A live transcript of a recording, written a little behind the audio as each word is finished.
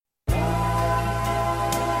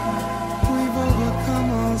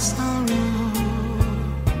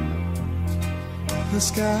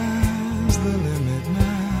sky's the limit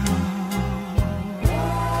now.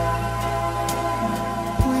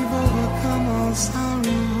 We've overcome all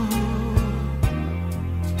sorrow.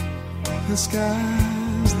 The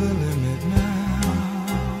sky's the limit now.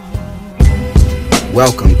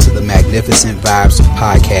 Welcome to the Magnificent Vibes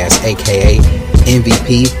Podcast, aka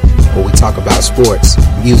MVP, where we talk about sports,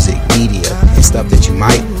 music, media, and stuff that you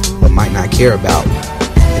might or might not care about.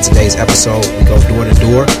 In today's episode, we go door to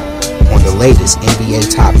door on the latest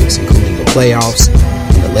NBA topics, including the playoffs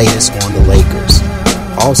and the latest on the Lakers.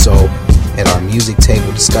 Also, at our music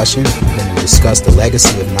table discussion, we're going to discuss the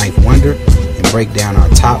legacy of Ninth Wonder and break down our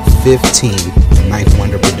top 15 Ninth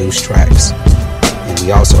Wonder produced tracks. And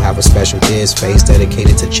we also have a special Biz Face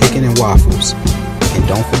dedicated to chicken and waffles. And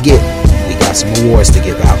don't forget, we got some awards to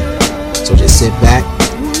give out. So just sit back,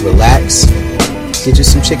 relax, get you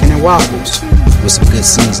some chicken and waffles with some good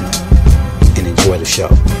seasoning, and enjoy the show.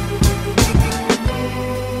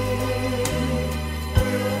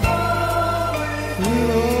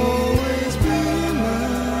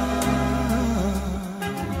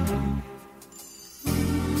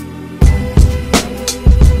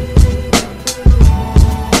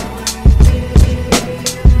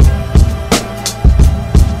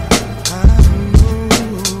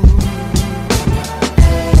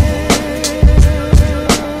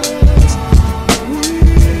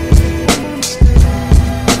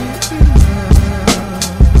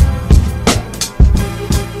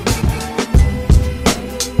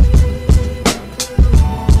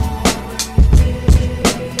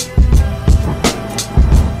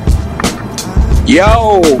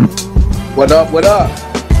 Yo, What up?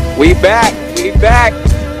 we back.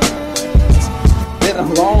 Been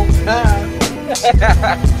a long time.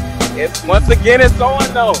 Once again, it's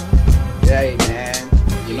on though. Hey, man.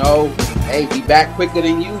 We back quicker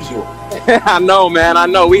than usual. I know, man. I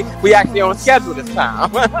know. We actually on schedule this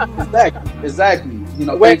time. Exactly.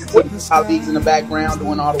 Thanks to the colleagues in the background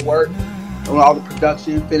doing all the work, doing all the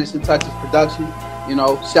production, Finishing Touches Production.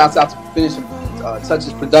 Shouts out to Finishing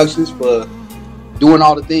Touches Productions for doing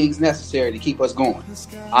all the things necessary to keep us going.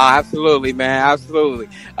 Absolutely, man. Absolutely.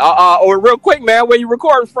 Or real quick, man, where you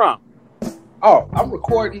recording from? Oh, I'm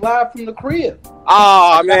recording live from the crib.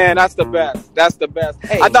 Oh man, that's the best.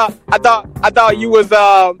 Hey. I thought you was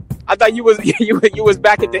you was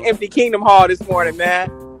back at the Empty Kingdom Hall this morning,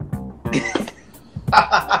 man.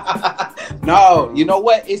 No, you know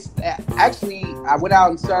what? It's actually, I went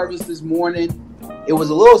out in service this morning. It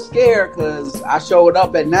was a little scared because I showed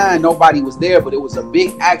up at 9, nobody was there, but it was a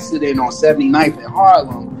big accident on 79th in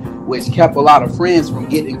Harlem, which kept a lot of friends from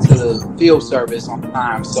getting to the field service on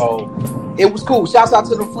time. So it was cool. Shouts out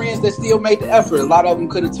to the friends that still made the effort. A lot of them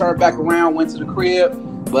could have turned back around, went to the crib,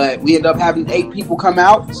 but we ended up having 8 people come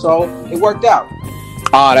out, so it worked out.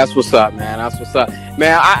 Oh, that's what's up, man. That's what's up,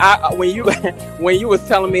 man. I when you was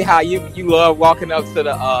telling me how you love walking up to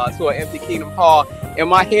the to an Empty Kingdom Hall, in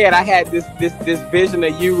my head I had this vision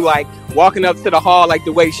of you like walking up to the hall like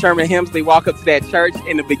the way Sherman Hemsley walk up to that church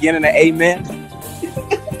in the beginning of Amen.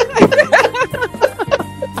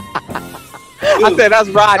 I said that's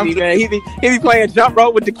Rodney, man. He be playing jump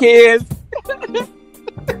rope with the kids.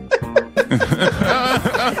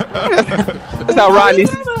 That's how Rodney.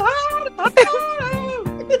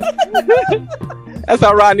 That's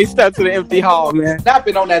how Rodney stepped to the empty hall, man.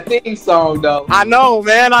 Snapping on that theme song, though. I know,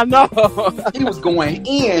 man. I know. He was going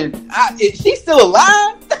in. Is she still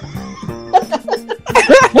alive?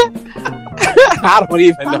 I don't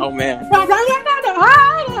even know, man.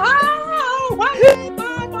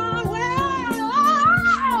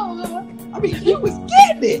 I mean, she was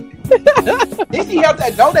getting it. Did she have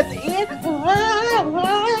that note at the end?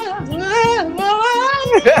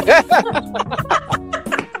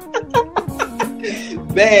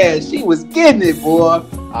 Man, she was getting it, boy.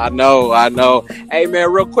 I know. Hey,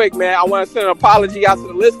 man, real quick, man, I want to send an apology out to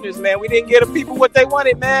the listeners, man. We didn't get the people what they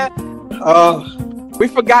wanted, man. We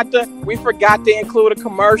forgot to include a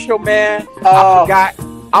commercial, man.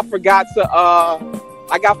 I forgot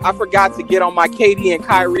to get on my Katie and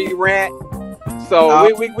Kyrie rant.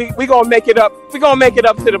 So we gonna make it up. We gonna make it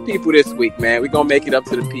up to the people this week, man. We gonna make it up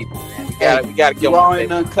to the people, man. We gotta get raw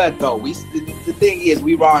and uncut though. The thing is,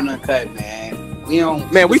 we raw and uncut, man. We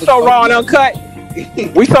don't. Man, we so raw and uncut.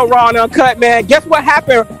 We so raw and uncut, man. Guess what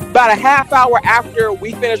happened about a half hour after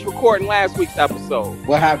we finished recording last week's episode?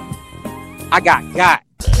 What happened? I got.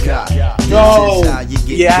 No.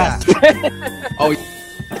 Yes. Oh.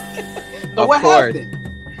 So what happened?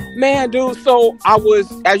 Man, dude, so I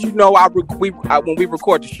was, as you know, when we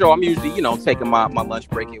record the show, I'm usually, taking my lunch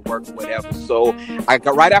break at work or whatever. So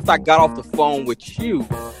right after I got off the phone with you,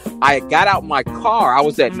 I got out my car. I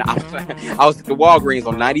was at the Walgreens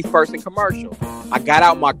on 91st and Commercial. I got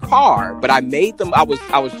out my car, but I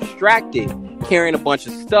was distracted carrying a bunch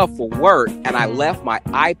of stuff for work, and I left my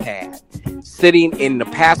iPad sitting in the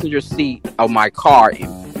passenger seat of my car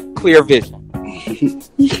in clear vision. You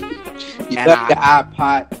left your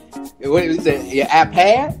iPod. What is it? Your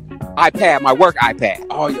iPad? iPad, my work iPad.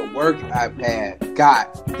 Oh, your work iPad. God,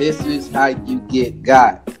 this is how you get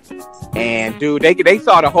got. And dude, they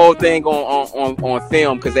saw the whole thing on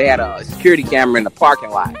film because they had a security camera in the parking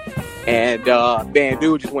lot. And man,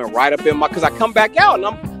 dude just went right up in because I come back out and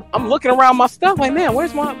I'm looking around my stuff like, man,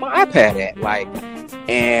 where's my iPad at? Like,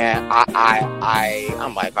 and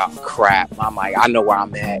I'm like, oh crap. I'm like, I know where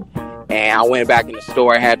I'm at. And I went back in the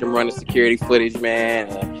store. I had them run the security footage, man.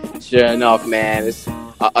 And sure enough, man, it's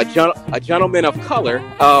a gentleman of color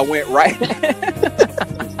went right.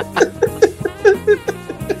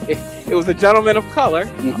 It was a gentleman of color.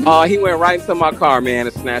 Mm-hmm. He went right into my car, man,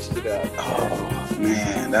 and snatched it up. Oh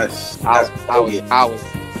man,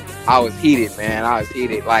 I was heated, man. I was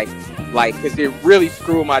heated, like, because it really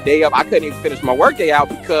screwed my day up. I couldn't even finish my work day out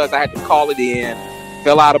because I had to call it in,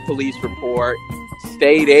 fill out a police report,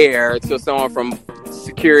 stay there until someone from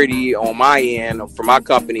security on my end for my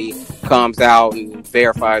company comes out and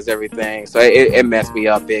verifies everything. So it messed me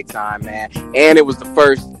up big time, man. And it was the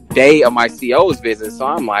first day of my CO's visit, so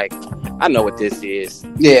I'm like, I know what this is.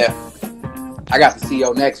 Yeah, I got the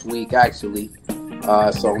CO next week actually,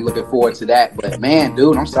 so I'm looking forward to that. But man,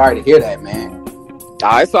 dude, I'm sorry to hear that, man.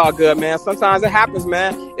 It's all good, man. Sometimes it happens,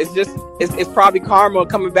 man. It's just it's probably karma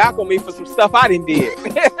coming back on me for some stuff I didn't did.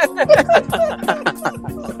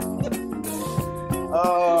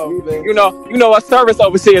 Oh man. You know, us service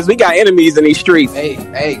overseers, we got enemies in these streets. Hey,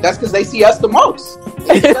 that's because they see us the most.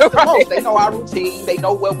 They see us the most. They know our routine. They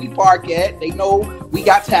know where we park at. They know we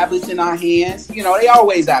got tablets in our hands. They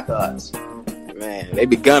always after us. Man, they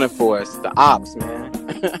be gunning for us. The ops, man.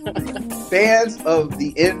 Fans of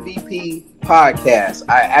the MVP podcast,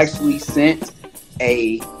 I actually sent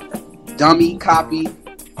a dummy copy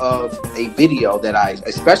of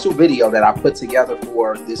a special video that I put together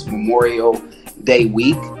for this Memorial Day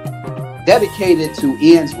week, dedicated to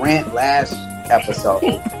Ian's rant last episode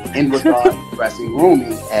in regard to dressing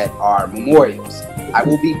grooming at our memorials. I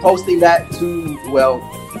will be posting that it will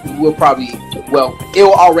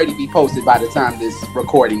already be posted by the time this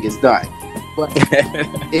recording is done. But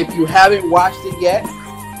if you haven't watched it yet,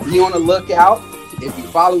 be on the lookout. If you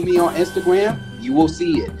follow me on Instagram, you will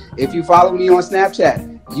see it. If you follow me on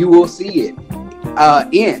Snapchat, you will see it.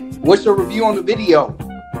 Ian, what's your review on the video?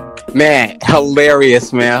 Man,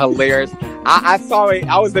 hilarious, man. Hilarious. I saw it.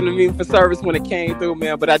 I was in the meeting for service when it came through,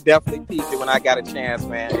 man, but I definitely peeped it when I got a chance,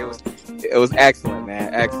 man. It was excellent,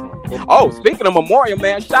 man. Excellent. Oh, speaking of Memorial,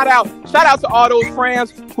 man, shout out to all those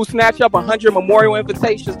friends who snatch up 100 Memorial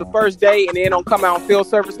invitations the first day and then don't come out and field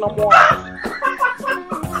service no more.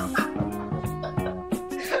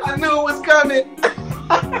 I knew it was coming.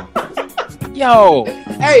 Yo.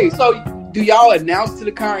 Hey, so do y'all announce to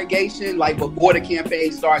the congregation, like before the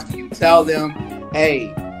campaign starts, do you tell them,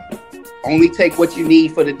 hey, only take what you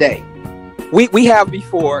need for the day? We have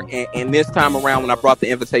before, and this time around when I brought the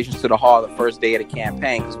invitations to the hall the first day of the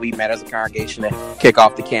campaign, because we met as a congregation to kick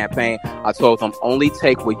off the campaign, I told them only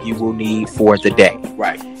take what you will need for the day.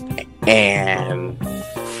 Right. And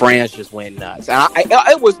friends just went nuts. And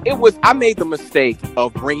I made the mistake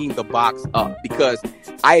of bringing the box up because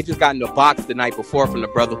I had just gotten the box the night before from the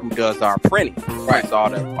brother who does our printing. Right. So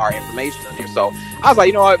all our information in there. So I was like,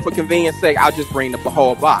 you know what, for convenience sake, I'll just bring the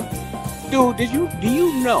whole box. Dude, do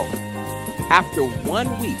you know, after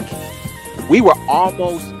 1 week, we were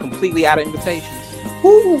almost completely out of invitations.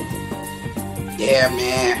 Woo. Yeah,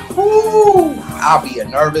 man. Woo. I'll be a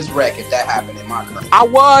nervous wreck if that happened in my country. I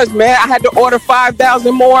was, man. I had to order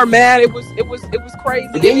 5,000 more, man. It was crazy.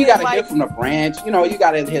 And then you got to get from the branch. You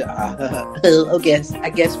got to hit. I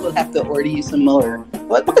guess we'll have to order you some more.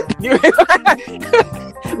 What?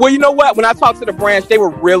 Well, you know what? When I talked to the branch, they were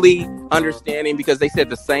really understanding because they said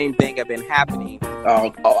the same thing had been happening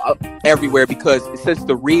everywhere because since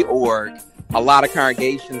the reorg, a lot of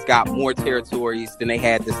congregations got more territories than they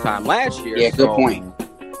had this time last year. Yeah, good point.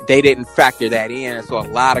 They didn't factor that in, so a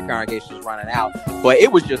lot of congregations running out. But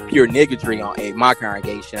it was just pure niggardry on my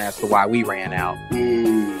congregation as to why we ran out.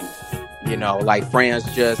 Like friends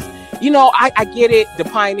just, I get it. The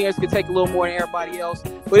pioneers could take a little more than everybody else.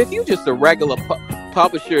 But if you just a regular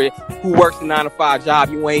publisher who works a 9-to-5 job,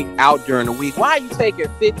 you ain't out during the week. Why are you taking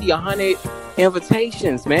 50, 100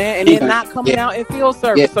 invitations, man, and they're not coming out in field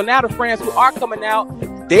service. Yeah. So now the friends who are coming out,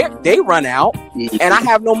 they run out, and I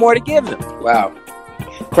have no more to give them. Wow.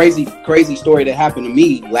 Crazy story that happened to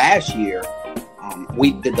me last year.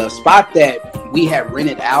 We did the spot that we had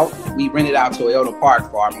rented out. We rented out Toyota Park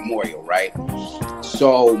for our memorial, right?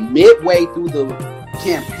 So midway through the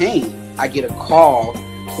campaign, I get a call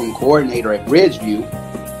from coordinator at Bridgeview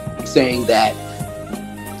saying that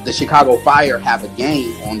the Chicago Fire have a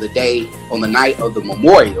game on the night of the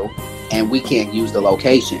memorial, and we can't use the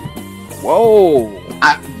location. Whoa.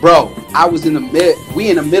 I was in the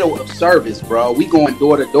middle of service, bro. We going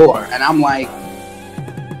door to door, and I'm like,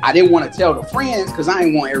 I didn't want to tell the friends because I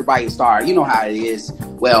didn't want everybody to start. You know how it is.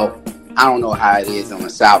 Well, I don't know how it is on the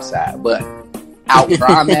south side, but out where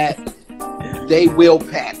I'm at, they will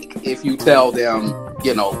panic if you tell them,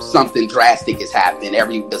 something drastic is happening.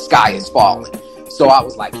 The sky is falling. So I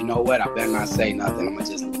was like, you know what? I better not say nothing. I'm gonna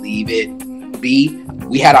just leave it be.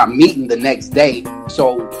 We had our meeting the next day,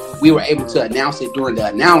 so we were able to announce it during the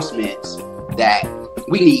announcements that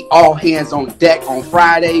we need all hands on deck on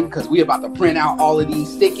Friday because we're about to print out all of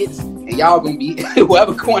these tickets, and y'all gonna be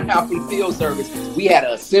whoever going out from field service. We had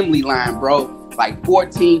an assembly line, bro. Like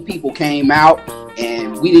 14 people came out,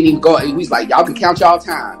 and we didn't even go. We was like, y'all can count y'all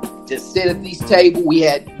time. Just sit at these tables. We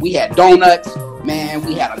had donuts, man.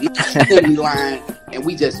 We had a assembly line, and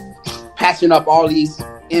we just patching up all these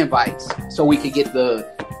invites so we could get the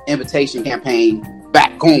invitation campaign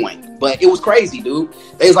back going. But it was crazy, dude.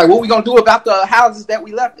 They was like, what we gonna do about the houses that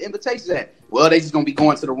we left the invitations at? Well, they just gonna be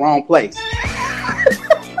going to the wrong place.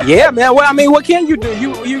 Yeah, man. Well, I mean, what can you do?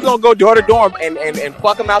 You gonna go door to door and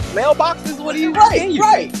pluck them out the mailboxes? What do you?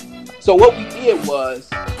 Right. So what we did was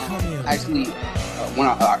actually when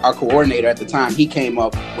our coordinator at the time, he came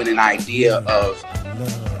up with an idea of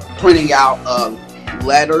printing out a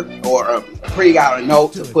letter or printing out a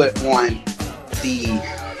note to put on the,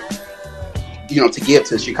 to give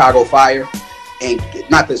to Chicago Fire, and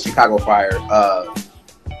not the Chicago Fire.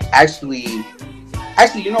 Actually,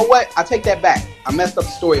 you know what? I take that back. I messed up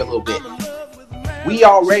the story a little bit. We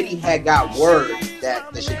already had got word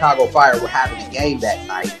that the Chicago Fire were having a game that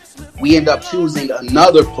night. We ended up choosing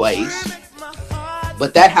another place,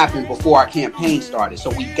 but that happened before our campaign started. So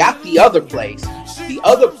we got the other place. The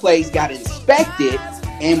other place got inspected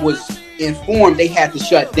and was informed they had to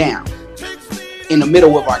shut down in the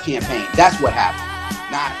middle of our campaign. That's what happened.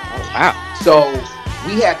 Wow. So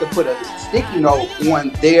we had to put a sticky note on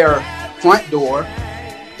their front door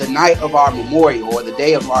the night of our memorial or the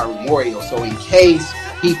day of our memorial. So in case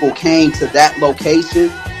people came to that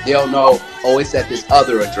location, they'll know, it's at this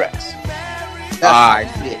other address.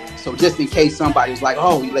 That's it. So just in case somebody was like,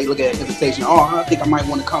 they look at an invitation, I think I might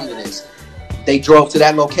want to come to this. They drove to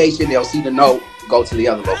that location, they'll see the note, go to the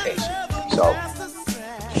other location. So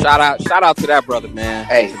shout out to that brother, man.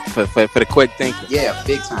 Hey, for the quick thinking. Yeah,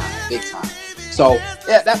 big time. So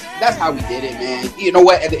yeah, that's how we did it, man. You know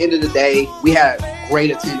what? At the end of the day, we had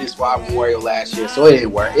great attendance for our memorial last year, so it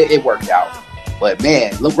didn't work. It worked out. But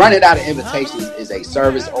man, look, running out of invitations is a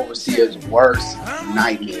service overseer's worst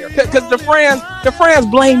nightmare. Because the friends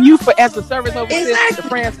blame you for as a service overseer. Exactly. The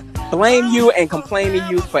friends blame you and complain to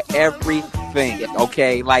you for everything.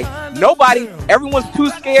 Okay, like everyone's too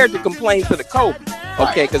scared to complain to the Kobe.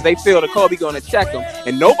 Okay, because they feel the Kobe going to check them,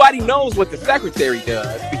 and nobody knows what the secretary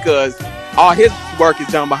does because all his work is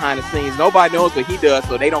done behind the scenes. Nobody knows what he does,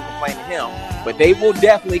 so they don't complain to him. But they will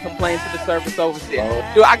definitely complain to the service overseer.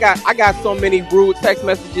 Dude, I got so many rude text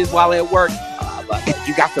messages while at work.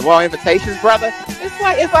 You got the wrong invitations, brother? It's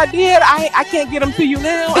like, if I did, I can't get them to you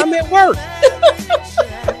now. I'm at work.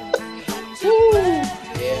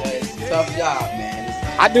 Yeah, it's a tough job, man.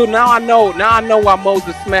 I do. Now I know why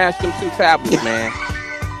Moses smashed them 2 tablets, man.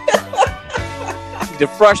 The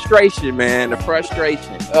frustration, man. The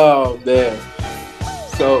frustration. Oh, man.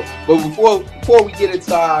 So, but before we get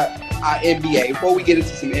into our NBA, before we get into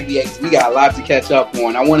some NBA, we got a lot to catch up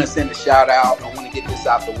on. I want to send a shout out. I want to get this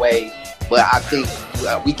out the way. But I think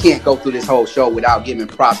we can't go through this whole show without giving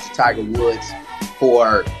props to Tiger Woods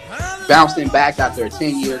for bouncing back after a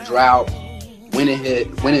 10-year drought, winning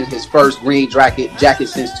his first green jacket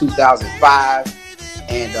since 2005.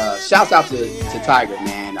 And shouts out to Tiger,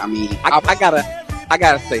 man. I mean, I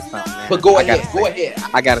gotta say something, man. But go ahead.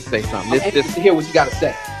 I gotta say something. This to hear what you gotta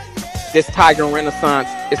say. This Tiger Renaissance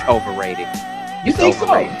is overrated. You think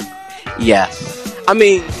so? Yes. I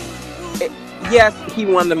mean, yes, he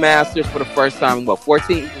won the Masters for the first time in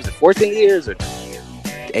 14 years or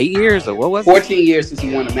 8 years or what was it? 14 years since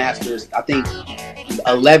he won the Masters. I think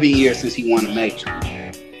 11 years since he won a major.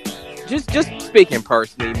 Just speaking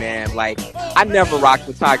personally, man, like I never rocked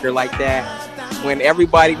with Tiger like that. when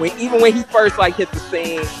even when he first like hit the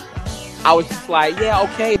scene, I was just like, yeah,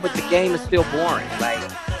 okay, but the game is still boring. Like,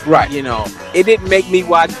 Right. you know, it didn't make me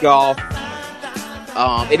watch golf.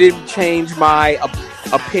 It didn't change my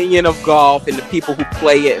opinion of golf and the people who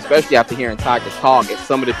play it, especially after hearing Tiger talk and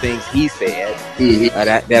some of the things he said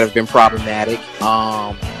that have been problematic.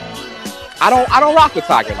 I don't rock with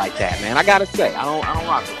Tiger like that, man. I gotta say, I don't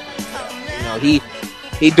rock with him. You know,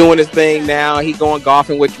 he doing his thing now. He going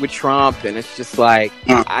golfing with Trump, and it's just like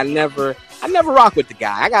I never rock with the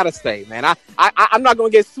guy. I gotta say, man. I'm not gonna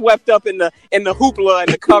get swept up in the hoopla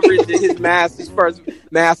and the coverage of his first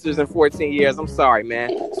Masters in 14 years. I'm sorry,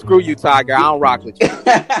 man. Screw you, Tiger. I don't rock with you.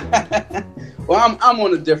 Well, I'm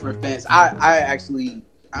on a different fence.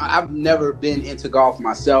 I've never been into golf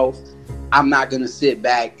myself. I'm not gonna sit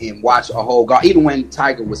back and watch a whole golf. Even when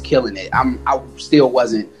Tiger was killing it, I still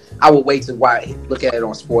wasn't. I would wait to look at it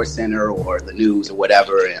on Sports Center or the news or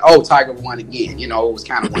whatever. And Tiger won again. You know, it was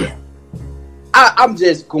kind of weird. I'm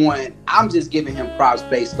just giving him props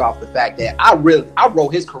based off the fact that I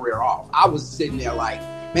wrote his career off. I was sitting there like,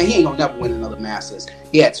 man, he ain't gonna never win another Masters.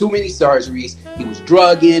 He had too many surgeries. He was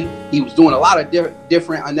drugging. He was doing a lot of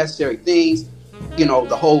different unnecessary things. You know,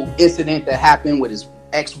 the whole incident that happened with his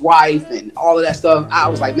ex-wife and all of that stuff. I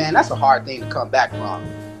was like, man, that's a hard thing to come back from.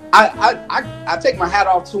 I take my hat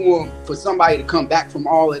off to him for somebody to come back from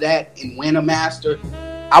all of that and win a Master.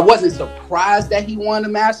 I wasn't surprised that he won the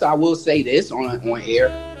Masters. I will say this on air.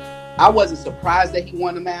 I wasn't surprised that he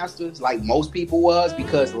won the Masters like most people was,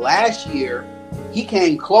 because last year he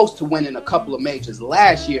came close to winning a couple of majors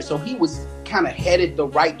last year. So he was kind of headed the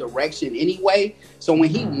right direction anyway. So when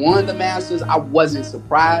he won the Masters, I wasn't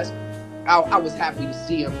surprised. I was happy to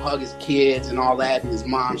see him hug his kids and all that, and his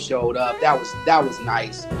mom showed up. That was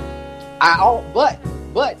nice.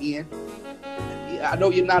 But Ian, I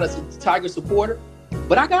know you're not a Tiger supporter,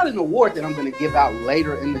 but I got an award that I'm going to give out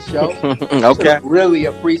later in the show. Okay. Really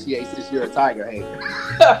appreciate since you're a Tiger hater.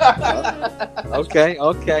 Okay.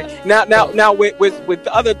 Now with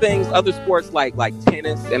other things, other sports like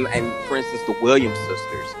tennis and for instance the Williams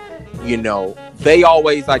sisters, you know, they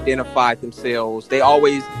always identified themselves. They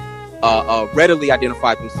always readily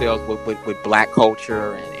identified themselves with black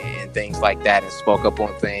culture and things like that, and spoke up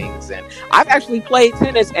on things. And I've actually played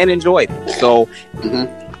tennis and enjoyed it. So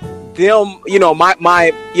them, you know,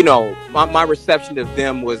 my reception of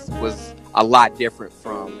them was a lot different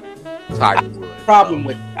from Tiger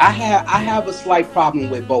Woods. I have a slight problem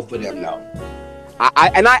with both of them though.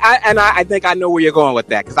 I think I know where you're going with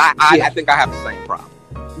that, because I think I have the same problem.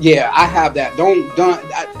 Yeah, I have that.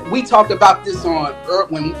 We talked about this on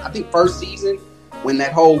when I think first season, when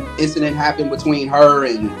that whole incident happened between her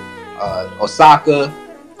and Osaka.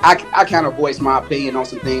 I kind of voiced my opinion on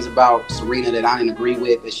some things about Serena that I didn't agree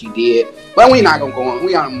with that she did, but we're not gonna go on.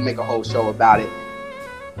 We're gonna make a whole show about it.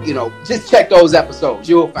 You know, just check those episodes.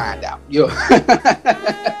 You'll find out.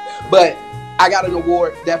 But I got an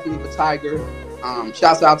award definitely for Tiger.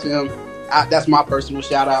 Shouts out to him. That's my personal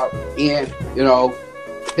shout out. And you know,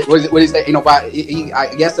 what do you say? You know,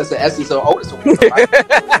 I guess that's the Essence of Otis Award, right?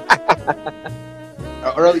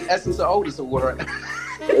 Early Essence of Otis Award.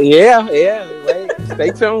 Yeah. Wait,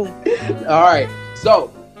 stay tuned. All right,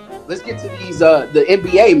 so let's get to these the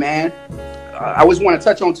NBA, man. I always want to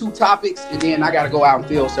touch on two topics, and then I got to go out and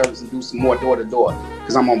field service and do some more door to door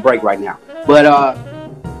because I'm on break right now. But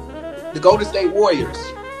the Golden State Warriors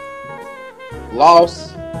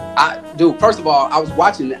lost. First of all, I was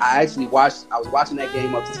watching that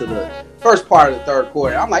game up to the first part of the third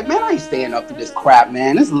quarter. I'm like, man, I ain't staying up to this crap,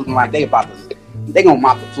 man. This is looking like they gonna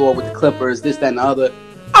mop the floor with the Clippers, this, that, and the other.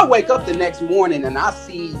 I wake up the next morning and I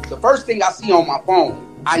see the first thing I see on my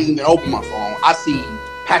phone. I didn't even open my phone. I see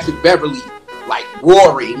Patrick Beverly like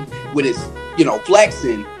roaring with his,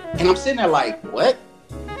 flexing, and I'm sitting there like, what?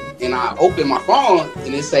 And I open my phone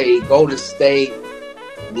and it say Golden State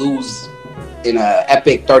lose in an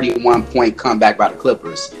epic 31-point comeback by the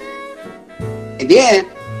Clippers. And then,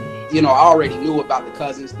 I already knew about the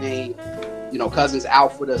Cousins thing. Cousins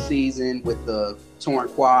out for the season with the torn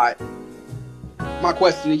quad. My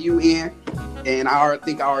question to you, Ian, and I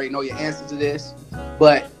think I already know your answer to this,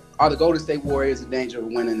 but are the Golden State Warriors in danger of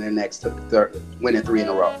winning their next winning 3 in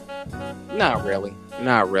a row? Not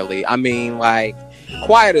really. I mean, like,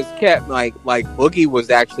 quiet as kept, like Boogie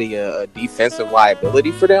was actually a defensive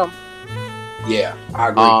liability for them. Yeah, I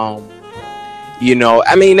agree.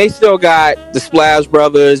 I mean, they still got the Splash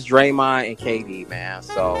Brothers, Draymond and KD, man.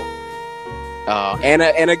 So,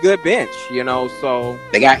 and a good bench, So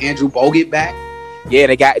they got Andrew Bogut back. Yeah,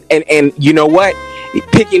 they got, and you know what?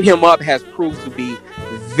 Picking him up has proved to be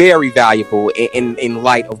very valuable in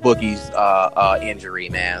light of Boogie's injury,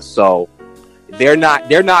 man. So they're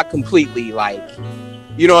not completely like,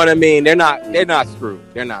 you know what I mean? They're not screwed.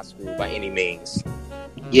 They're not screwed by any means.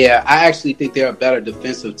 Yeah, I actually think they're a better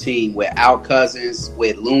defensive team without Cousins,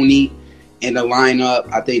 with Looney in the lineup.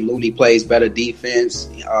 I think Looney plays better defense.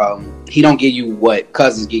 He don't give you what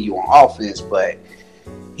Cousins give you on offense, but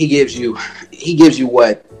he gives you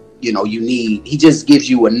what you need. He just gives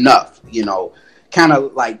you enough. He's kind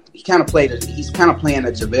of playing a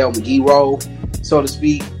JaVale McGee role, so to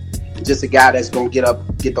speak. Just a guy that's gonna get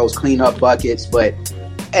those cleanup buckets. But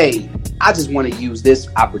hey, I just want to use this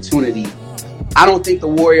opportunity. I don't think the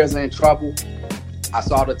Warriors are in trouble. I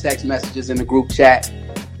saw the text messages in the group chat.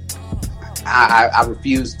 I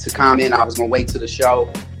refused to comment. I was going to wait to the show.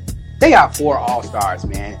 They got 4 All-Stars,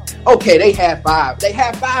 man. Okay, they had 5. They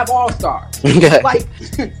had 5 All-Stars. Like,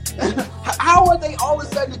 how are they all of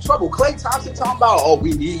a sudden in trouble? Klay Thompson talking about,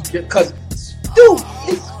 we need it. Because, dude,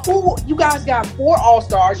 it's cool. You guys got 4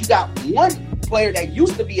 All-Stars. You got 1 player that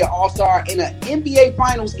used to be an All-Star and an NBA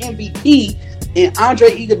Finals MVP in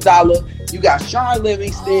Andre Iguodala. You got Sean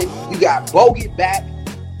Livingston. You got Bogut back.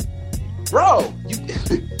 Bro,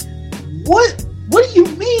 what do you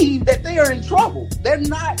mean that they are in trouble? They're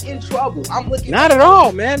not in trouble. I'm looking. Not at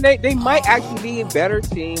all, man. They might actually be a better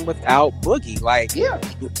team without Boogie. Like, yeah.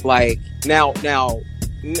 Like now, I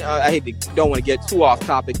don't want to get too off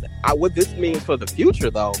topic. What this means for the future,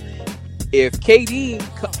 though, if KD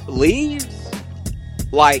leaves,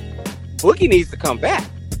 like, Boogie needs to come back.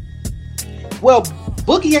 Well,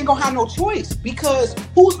 Boogie ain't gonna have no choice, because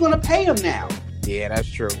who's gonna pay him now? Yeah,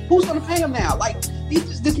 that's true. Who's gonna pay him now? Like,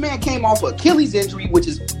 this man came off an Achilles injury, which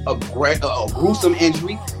is a gruesome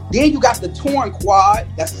injury. Then you got the torn quad.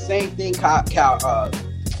 That's the same thing. Kawhi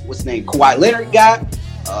Leonard got.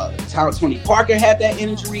 Tony Parker had that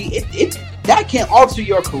injury. It that can alter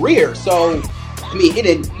your career. So, I mean, it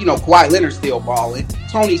didn't. Kawhi Leonard still balling.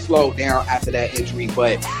 Tony slowed down after that injury,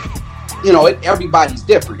 but everybody's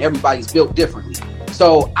different. Everybody's built differently.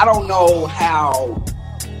 So I don't know how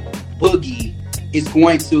Boogie is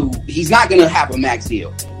going to. He's not going to have a max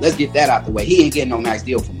deal. Let's get that out the way. He ain't getting no max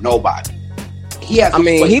deal from nobody. He has.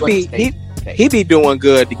 He be doing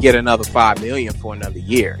good to get another $5 million for another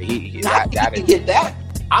year. I think he can get that.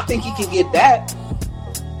 I think he can get that.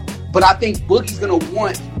 But I think Boogie's going to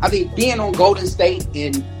want. I think being on Golden State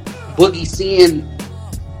and Boogie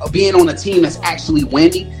being on a team that's actually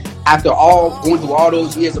winning after going through all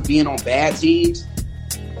those years of being on bad teams.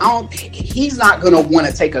 He's not going to want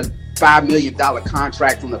to take a $5 million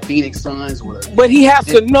contract from the Phoenix Suns. But he has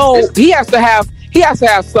to know. He has to have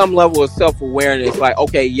some level of self-awareness. Like,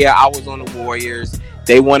 okay, yeah, I was on the Warriors.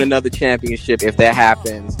 They won another championship. If that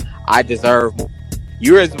happens, I deserve more.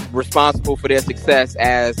 You're as responsible for their success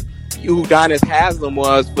as Udonis Haslem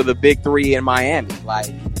was for the Big Three in Miami.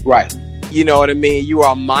 Like, right. You know what I mean? You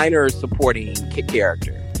are a minor supporting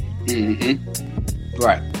character. Mm-hmm.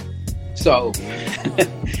 Right. So,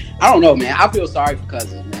 I don't know, man. I feel sorry for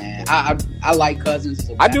Cousins, man. I like Cousins.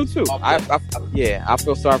 I do too. I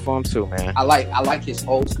feel sorry for him too, man. I like his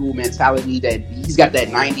old school mentality. That he's got that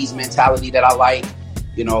 90s mentality that I like.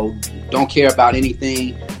 Don't care about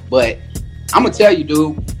anything. But I'm gonna tell you,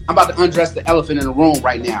 dude, I'm about to undress the elephant in the room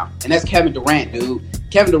right now, and that's Kevin Durant, dude.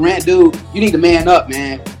 Kevin Durant, dude, you need to man up,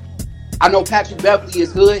 man. I know Patrick Beverly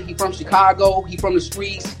is hood. He from Chicago. He from the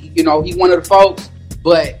streets. He one of the folks.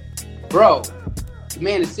 But, bro, the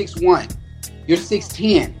man is 6'1". You're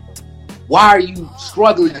 6'10". Why are you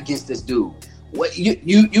struggling against this dude? What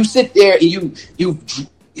you sit there and you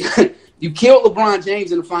killed LeBron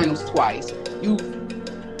James in the finals twice. You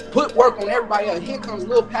put work on everybody else. Here comes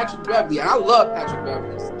little Patrick Beverly. And I love Patrick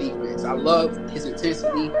Beverly's defense. I love his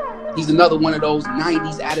intensity. He's another one of those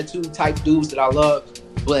 90s attitude type dudes that I love.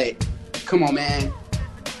 But come on, man.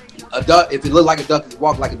 A duck, if it look like a duck,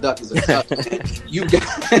 walk like a duck is a duck.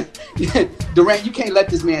 Durant, you can't let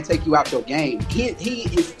this man take you out your game. He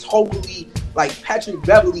is totally like Patrick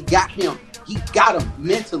Beverly got him. He got him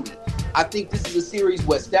mentally. I think this is a series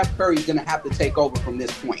where Steph Curry is going to have to take over from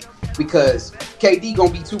this point, because KD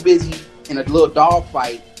going to be too busy in a little dog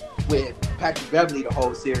fight with Patrick Beverly the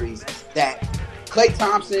whole series, that Klay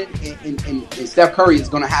Thompson and Steph Curry is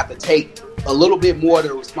going to have to take a little bit more of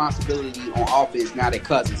the responsibility on offense now that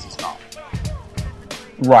Cousins is gone.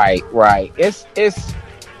 Right. It's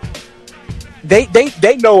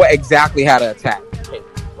they know exactly how to attack.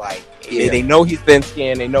 Like, they know he's thin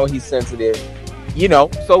skinned, they know he's sensitive.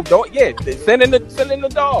 So send in the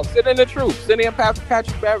dogs, send in the troops, send in Patrick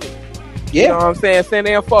Beverly. Yeah. You know what I'm saying? Send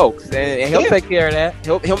in folks, and he'll take care of that.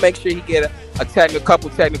 He'll make sure he get a couple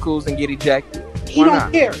technicals and get ejected. He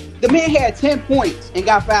don't care. The man had 10 points and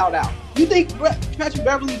got fouled out. You think Patrick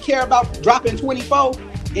Beverly care about dropping 24?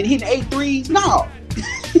 and hitting 8 threes? No.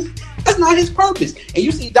 That's not his purpose. And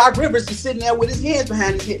you see Doc Rivers is sitting there with his hands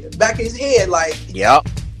behind his head, back of his head, like, yep.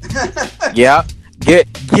 Yep.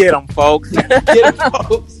 Get them, folks. Get them,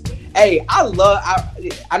 folks. Hey, I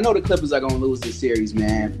know the Clippers are gonna lose this series,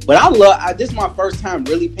 man. But this is my first time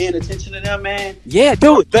really paying attention to them, man. Yeah,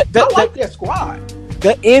 dude. I like their squad.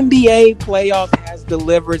 The NBA playoffs has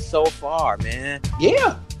delivered so far, man.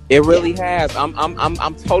 Yeah. It really has.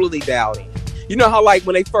 I'm totally doubting. You know how, like,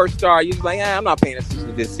 when they first started, you was like, I'm not paying attention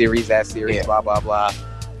to this series, that series, blah, blah, blah.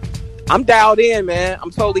 I'm dialed in, man. I'm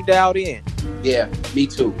totally dialed in. Yeah, me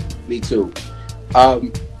too. Up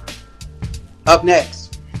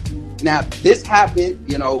next. Now, this happened,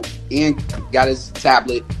 Ian got his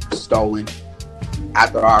tablet stolen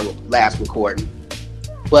after our last recording.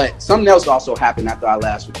 But something else also happened after our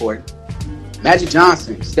last recording. Magic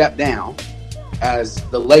Johnson stepped down as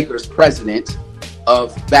the Lakers president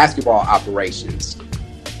of basketball operations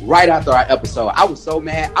right after our episode. I was so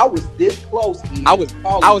mad. I was this close. Ian. I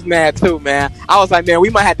was mad too, man. I was like, man, we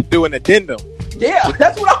might have to do an addendum. Yeah,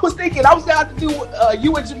 that's what I was thinking. I was going to have to do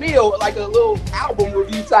you and Jamil, like a little album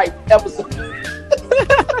review type episode.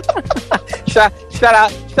 Shout out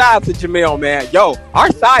to Jamil, man. Yo,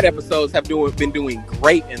 our side episodes have been doing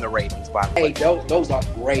great in the ratings, by the way. Hey, those are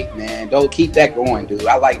great, man. Don't keep that going, dude.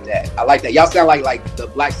 I like that. Y'all sound like the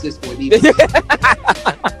Black Sister and Eva.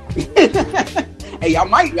 Hey, I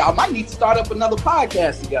might need to start up another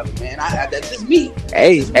podcast together, man. That's just me.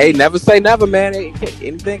 Hey, never say never, man.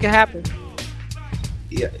 Anything can happen.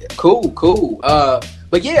 Yeah, cool.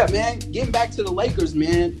 But yeah, man, getting back to the Lakers,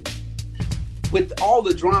 man. With all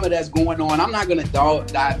the drama that's going on, I'm not gonna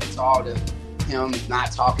dive into all the him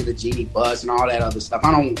not talking to Jeannie Buss and all that other stuff.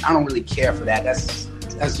 I don't really care for that. That's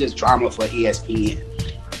just drama for ESPN.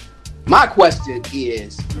 My question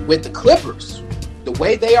is, with the Clippers, the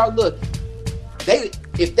way they are looking,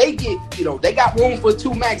 if they get, they got room for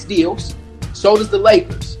 2 max deals. So does the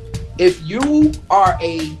Lakers. If you are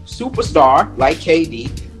a superstar like KD,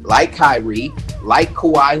 like Kyrie, like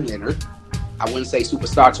Kawhi Leonard, I wouldn't say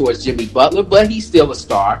superstar towards Jimmy Butler, but he's still a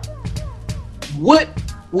star. What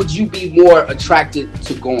would you be more attracted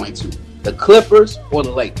to going to? The Clippers or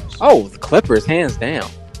the Lakers? Oh, the Clippers, hands down.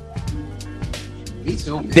 Me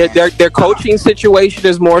too, man. Their coaching situation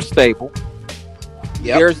is more stable.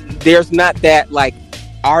 Yep. There's not that, like,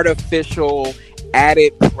 artificial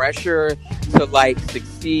added pressure to, like,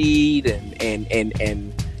 succeed and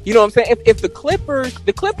you know what I'm saying? If the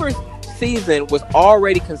Clippers season was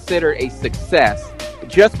already considered a success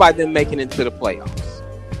just by them making it to the playoffs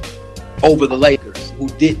over the Lakers, who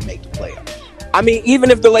didn't make the playoffs. I mean,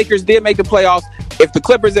 even if the Lakers did make the playoffs, if the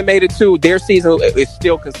Clippers had made it too, their season is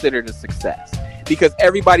still considered a success because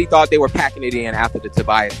everybody thought they were packing it in after the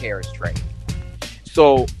Tobias Harris trade.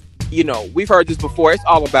 So, we've heard this before. It's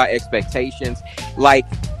all about expectations. Like,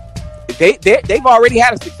 they've already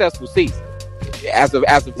had a successful season as of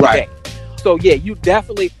today. Right. So yeah, you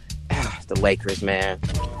definitely the Lakers, man.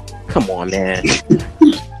 Come on, man.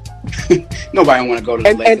 Nobody want to go to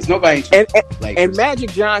the Lakers. Nobody Lakers. And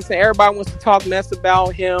Magic Johnson, everybody wants to talk mess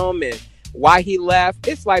about him and why he left.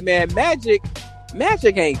 It's like, man, Magic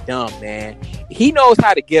ain't dumb, man. He knows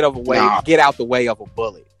how to get out the way of a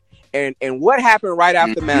bullet. And what happened right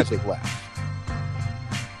after Magic left?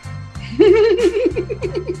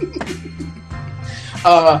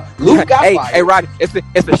 Luke got fired. Hey, Rodney,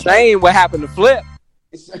 it's a shame what happened to Flip.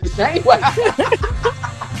 It's a shame what happened.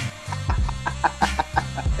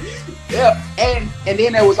 Yeah, and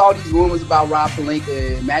then there was all these rumors about Rob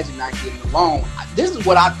Pelinka and Magic not getting along. This is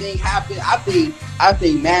what I think happened. I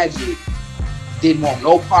think Magic didn't want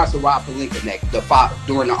no parts of Rob Pelinka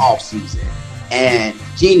during the offseason. And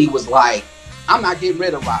Jeannie was like, I'm not getting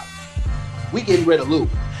rid of Rob. We getting rid of Luke.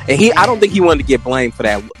 And I don't think he wanted to get blamed for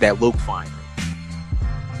that Luke firing.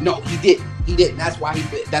 No, he didn't. That's why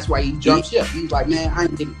he jumped ship. He was like, man, I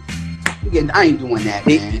ain't doing that,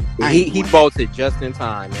 man. He bolted just in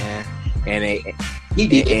time, man. And he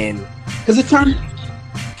did. And because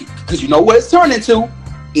you know what it's turned into.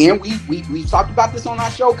 And we talked about this on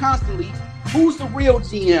our show constantly. Who's the real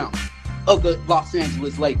GM of the Los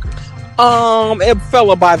Angeles Lakers? A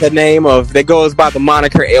fella by the name of, that goes by the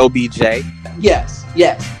moniker LBJ. Yes.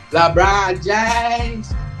 LeBron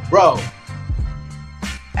James. Bro,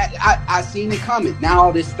 I seen it coming. Now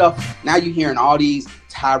all this stuff, now you're hearing all these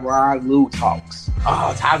Tyronn Lue talks.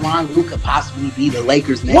 Oh, Tyronn Lue could possibly be the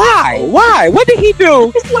Lakers now. Why? What did he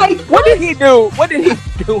do? What did he do? What did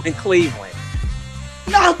he do in Cleveland?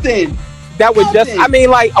 Nothing. That was just, I mean,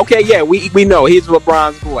 like, okay, yeah, we know he's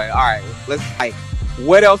LeBron's boy. All right, let's, like,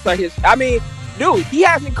 what else are dude, he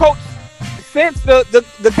hasn't coached since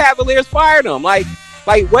the Cavaliers fired him. Like,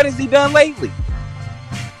 Like, what has he done lately?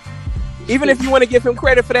 Even if you want to give him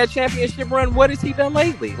credit for that championship run, what has he done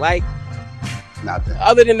lately? Like, nothing.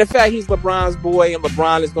 Other than the fact he's LeBron's boy and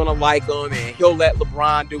LeBron is going to like him and he'll let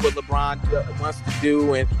LeBron do what LeBron wants to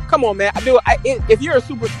do. And come on, man, if you're a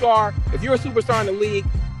superstar, in the league,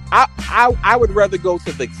 I would rather go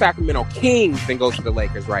to the Sacramento Kings than go to the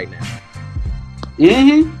Lakers right now.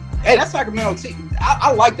 Mm-hmm. Hey, that Sacramento team,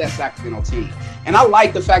 I like that Sacramento team, and I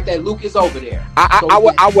like the fact that Luke is over there.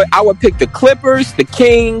 I would pick the Clippers, the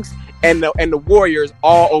Kings, and the Warriors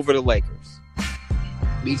all over the Lakers.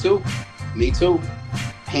 Me too.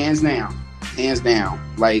 Hands down.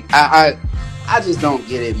 Like I just don't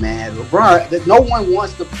get it, man. LeBron, no one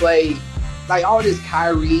wants to play like all this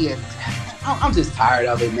Kyrie, and I'm just tired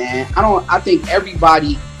of it, man. I think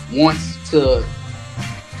everybody wants to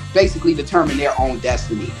basically determine their own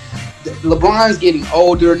destiny. LeBron's getting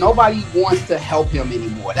older. Nobody wants to help him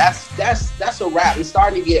anymore. That's a wrap. It's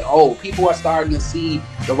starting to get old. People are starting to see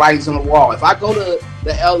the writings on the wall. If I go to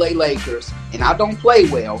the LA Lakers and I don't play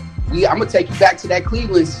well, I'm gonna take you back to that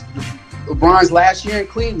LeBron's last year in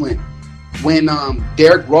Cleveland when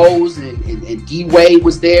Derrick Rose and D Wade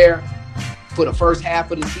was there for the first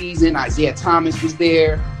half of the season. Isaiah Thomas was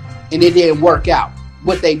there, and it didn't work out.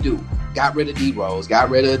 What they do? Got rid of D Rose, got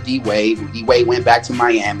rid of D Wade. D Wade went back to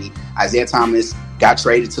Miami. Isaiah Thomas got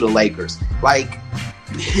traded to the Lakers. Like,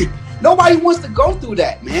 nobody wants to go through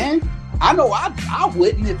that, man. I know I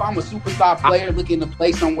wouldn't if I'm a superstar player looking to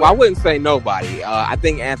play somewhere. Well, I wouldn't say nobody. I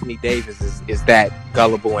think Anthony Davis is that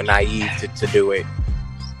gullible and naive to do it.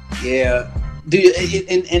 Yeah, dude,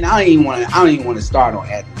 and I don't even want to start on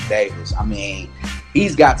Anthony Davis. I mean,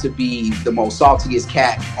 he's got to be the most saltiest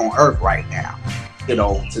cat on earth right now. You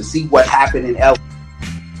know, to see what happened in LA,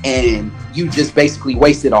 and you just basically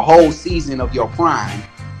wasted a whole season of your prime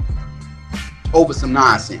over some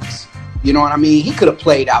nonsense. You know what I mean? He could have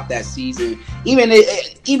played out that season, even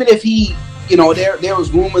if he, you know, there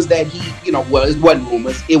was rumors that he, you know, well, it wasn't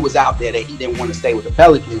rumors. It was out there that he didn't want to stay with the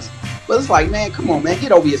Pelicans. But it's like, man, come on, man,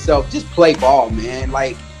 get over yourself. Just play ball, man.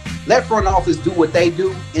 Like, let front office do what they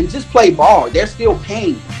do and just play ball. They're still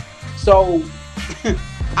paying you. So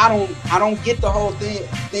I don't get the whole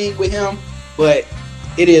thing with him, but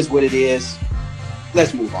it is what it is.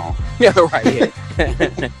 Let's move on. Yeah, right.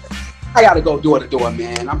 Yeah. I gotta go door to door,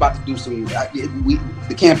 man. I'm about to do some.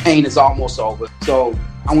 The campaign is almost over, so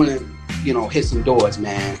I want to, you know, hit some doors,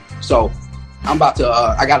 man. So I'm about to.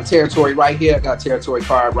 I got a territory right here. I got a territory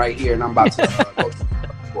card right here, and I'm about to go to the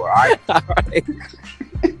door. All right. All right.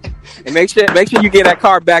 And make sure you get that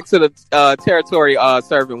card back to the territory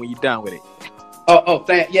servant when you're done with it.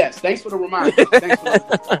 Yes. Thanks for the reminder.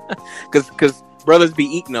 Because brothers be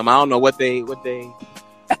eating them. I don't know what they.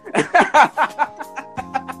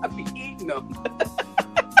 I be eating them.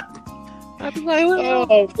 I'd be like,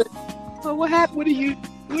 what happened? What are you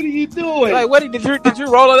doing? Like, what did you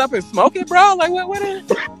roll it up and smoke it, bro? Like, what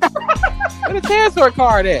a territory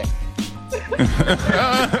card at?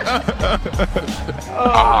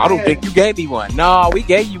 I don't think you gave me one. No, we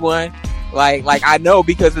gave you one. Like I know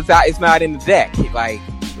because it's not in the deck. Like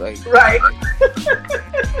right.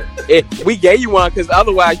 We gave you one because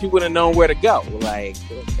otherwise you wouldn't have known where to go. Like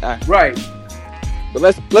right. But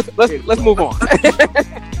let's move on.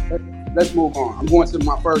 Let's move on. I'm going to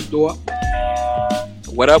my first door.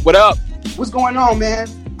 What up? What's going on, man?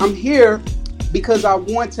 I'm here because I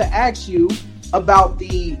want to ask you about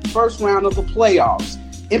the first round of the playoffs.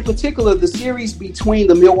 In particular, the series between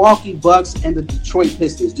the Milwaukee Bucks and the Detroit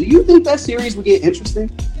Pistons. Do you think that series will get interesting?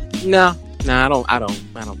 No, I don't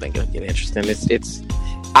think it'll get interesting.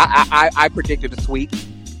 I predicted a sweep.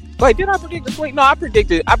 Wait, did I predict a sweep? No, I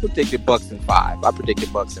predicted Bucks in 5.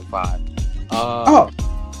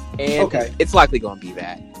 And okay. It's likely going to be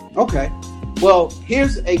that. Okay. Well,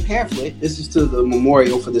 here's a pamphlet. This is to the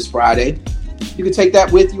memorial for this Friday. You can take that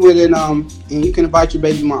with you, and you can invite your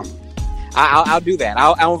baby mama. I'll do that.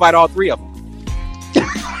 I'll invite all 3 of them.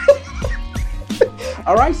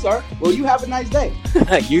 All right, sir. Well, you have a nice day.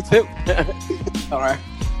 You too. All right.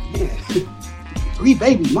 Man. 3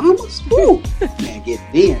 baby mamas? Woo. Man, get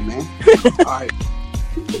it in, man. All right.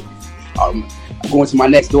 I'm going to my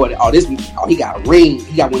next door. He got a ring.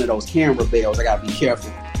 He got one of those camera bells. I got to be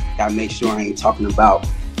careful. Got to make sure I ain't talking about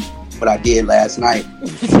what I did last night.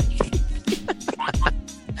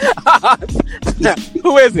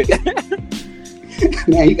 Who is it?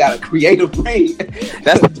 Man, you got a creative ring.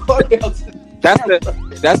 That's the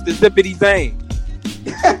Zippity Zane.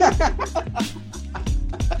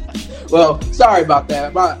 Well, sorry about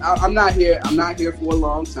that. I'm not here for a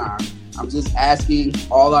long time. I'm just asking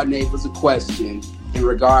all our neighbors a question in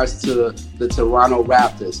regards to the Toronto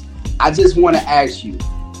Raptors. I just want to ask you: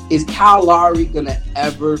 is Kyle Lowry gonna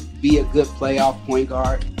ever be a good playoff point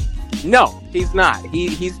guard? No, he's not.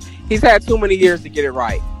 He's had too many years to get it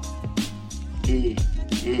right. He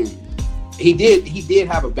did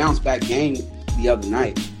have a bounce back game the other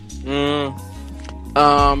night. Nah,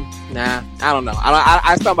 I don't know.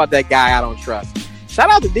 I talk about that guy I don't trust. Shout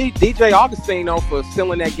out to DJ Augustine though for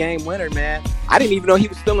stealing that game winner, man. I didn't even know he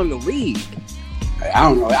was still in the league. I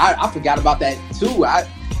don't know. I forgot about that too.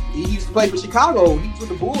 He used to play for Chicago. He was with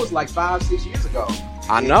the Bulls like 5-6 years ago.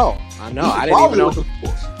 I know. I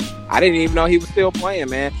didn't even know he was still playing,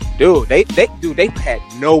 man. Dude, they had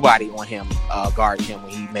nobody on him guarding him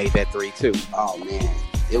when he made that 3 too. Oh man,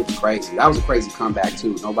 it was crazy. That was a crazy comeback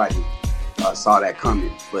too. Nobody saw that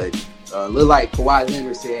coming, but looked like Kawhi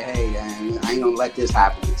Leonard said, "Hey, man, I ain't gonna let this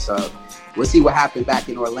happen." So we'll see what happened back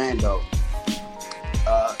in Orlando.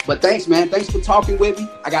 But thanks, man. Thanks for talking with me.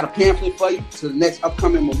 I got a pamphlet for you to the next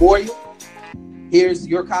upcoming memorial. Here's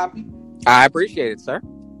your copy. I appreciate it, sir.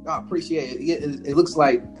 I appreciate it. It looks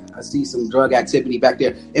like I see some drug activity back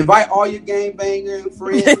there. Invite all your gangbanging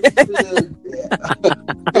friends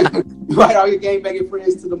invite all your gangbanging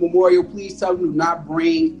friends to the memorial. Please tell them to not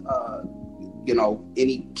bring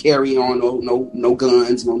any carry on, no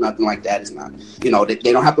guns, no nothing like that. It's not, they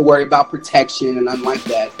don't have to worry about protection and nothing like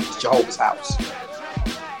that. It's Jehovah's house.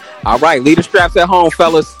 All right, leave the straps at home,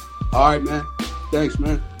 fellas. All right, man. Thanks,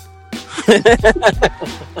 man.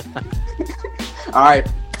 All right,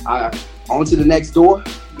 on to the next door.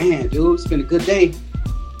 Man, dude, it's been a good day.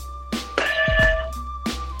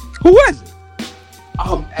 Who was it?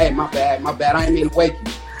 Oh, hey, my bad. I didn't mean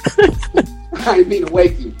to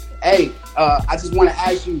wake you. Hey, I just want to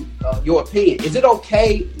ask you your opinion. Is it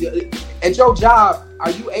okay at your job?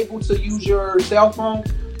 Are you able to use your cell phone?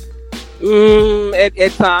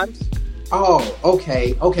 At times. Oh,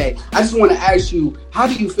 okay. I just want to ask you, how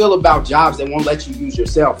do you feel about jobs that won't let you use your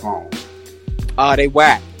cell phone? They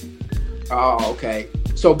whack. Oh, okay.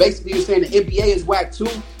 So basically, you're saying the NBA is whack too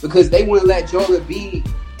because they wouldn't let Joel Embiid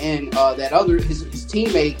and that other his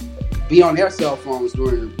teammate be on their cell phones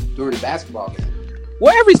during the basketball game.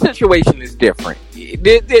 Well, every situation is different.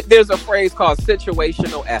 There's a phrase called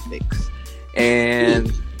situational ethics,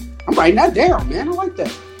 and I'm writing that down, man. I like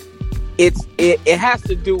that. It has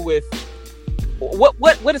to do with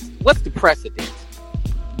what's the precedent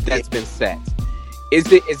that's been set. Is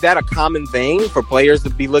that a common thing for players to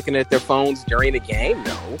be looking at their phones during the game?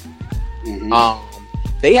 No.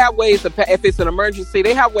 Mm-hmm. They have ways of if it's an emergency,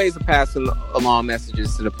 they have ways of passing along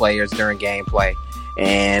messages to the players during gameplay,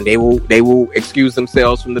 and they will excuse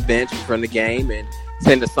themselves from the bench from the game and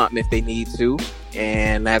send us something if they need to,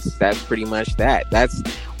 and that's pretty much that. That's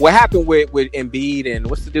what happened with Embiid and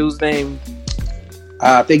what's the dude's name?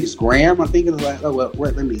 I think it's Graham. I think it's like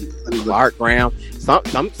let me look. Clark Graham, some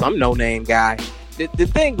no name guy. The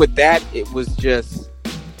thing with that, it was just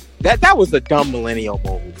that was a dumb millennial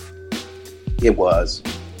move. It was,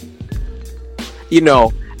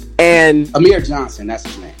 and Amir Johnson, that's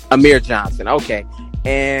his name. Amir Johnson, okay,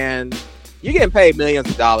 and you're getting paid millions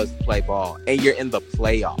of dollars to play ball, and you're in the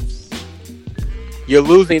playoffs. You're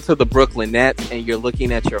losing to the Brooklyn Nets, and you're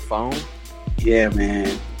looking at your phone. Yeah,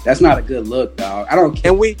 man, that's not a good look, dog. I don't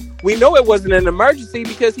care. And we know it wasn't an emergency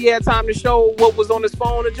because he had time to show what was on his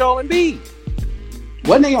phone to Joel Embiid.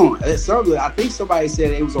 Wasn't they on? I think somebody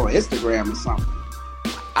said it was on Instagram or something.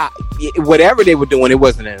 Whatever they were doing, it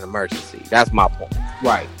wasn't an emergency. That's my point.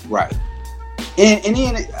 Right. And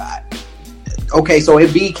then, okay, so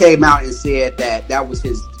Embiid came out and said that was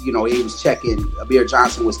his. He was checking. Amir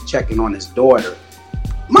Johnson was checking on his daughter.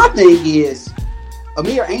 My thing is,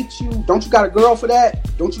 Amir, don't you got a girl for that?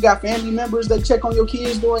 Don't you got family members that check on your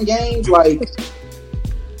kids during games? Like,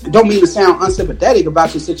 don't mean to sound unsympathetic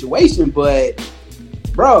about your situation, but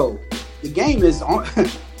bro, the game is on.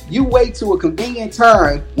 You wait to a convenient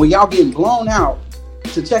time when y'all getting blown out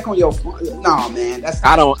to check on your phone. Nah, man,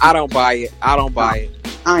 I don't buy it. I don't buy it.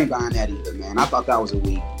 I ain't buying that either, man. I thought that was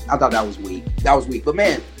weak. That was weak. But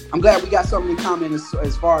man, I'm glad we got something in common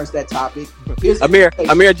as far as that topic.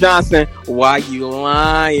 Amir Johnson, why you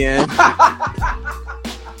lying?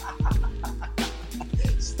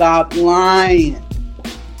 Stop lying,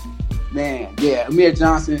 man. Yeah, Amir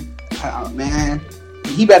Johnson, man.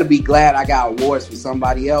 He better be glad I got awards for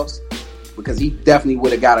somebody else because he definitely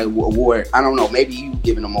would have got an award. I don't know. Maybe you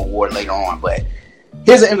giving him an award later on. But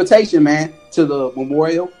here's an invitation, man, to the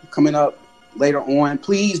memorial coming up later on.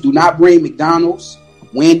 Please do not bring McDonald's,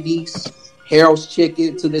 Wendy's, Harold's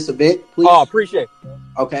Chicken to this event, please. Oh, appreciate it.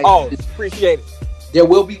 Okay. Oh, appreciate it. There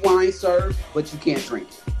will be wine served, but you can't drink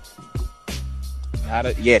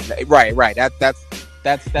it. Yeah, right. That's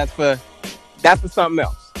for something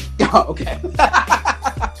else. Oh, okay.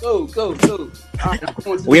 Cool. All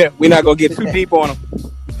right, We're not gonna get too deep on them.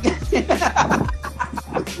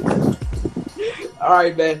 All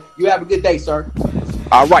right, man. You have a good day, sir.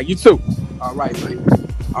 All right, you too. All right, man.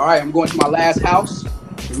 All right, I'm going to my last house.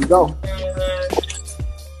 Here we go.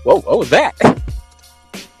 Whoa, what was that? I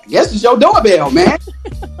guess it's your doorbell, man.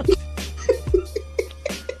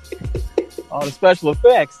 All the special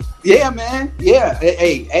effects. Yeah, man. Yeah.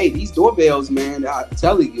 Hey, these doorbells, man. I'm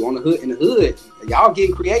telling you, in the hood, y'all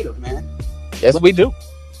getting creative, man. Yes, we do.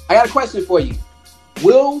 I got a question for you.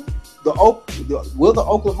 Will the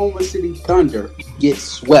Oklahoma City Thunder get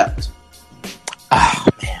swept?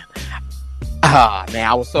 Man,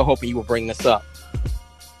 I was so hoping you would bring this up.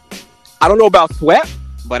 I don't know about swept,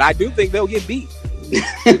 but I do think they'll get beat.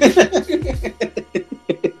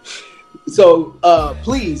 So,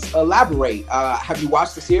 please elaborate. Have you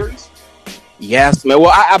watched the series? Yes, man.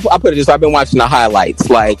 Well, I put it this. I've been watching the highlights.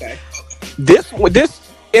 Like Okay.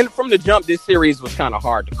 From the jump, this series was kind of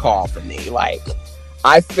hard to call for me. Like,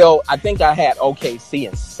 I think I had OKC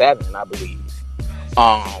in 7, I believe.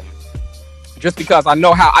 Just because I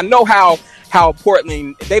know how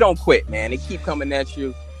Portland, they don't quit, man. They keep coming at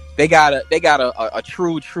you. They got a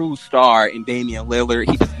true star in Damian Lillard.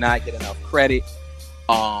 He does not get enough credit.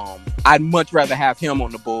 I'd much rather have him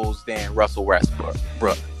on the Bulls than Russell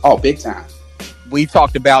Westbrook. Oh, big time. We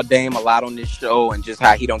talked about Dame a lot on this show and just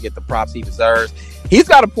how he don't get the props he deserves. He's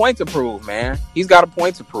got a point to prove, man. He's got a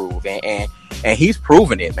point to prove, and he's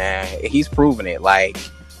proving it, man. He's proving it. Like,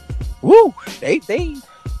 woo, they.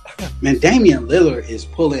 Man, Damian Lillard is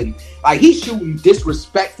pulling, like, he's shooting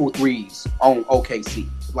disrespectful threes on OKC.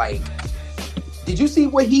 Like, did you see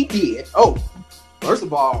what he did? Oh, first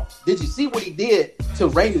of all, did you see what he did to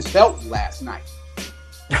Raymond Felton last night?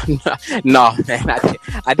 No, man,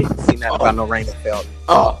 I didn't see nothing about no Raymond Felton.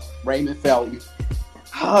 Oh, Raymond Felton.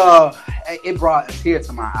 It brought a tear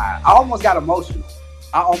to my eye. I almost got emotional.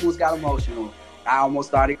 I almost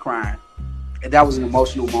started crying. And that was an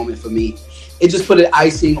emotional moment for me. It just put an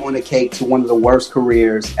icing on the cake to one of the worst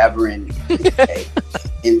careers ever in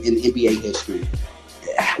NBA history.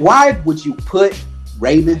 Why would you put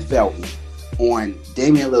Raymond Felton on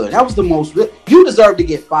Damian Lillard? That was the most. You deserve to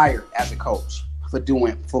get fired as a coach for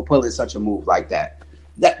pulling such a move like that.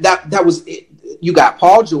 That was it. You got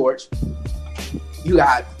Paul George, you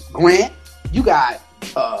got Grant, you got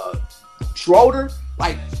Schroeder,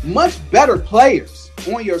 like much better players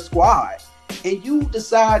on your squad, and you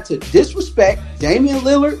decide to disrespect Damian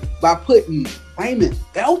Lillard by putting Raymond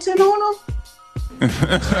Felton on him.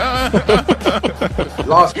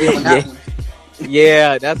 Lost feeling that one.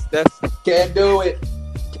 Yeah, that's Can't do it.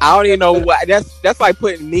 I don't even know what that's like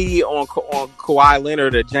putting me on Kawhi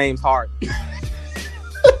Leonard or James Harden.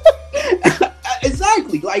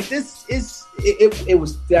 Exactly. Like this is it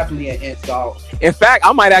was definitely an insult. In fact,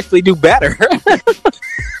 I might actually do better.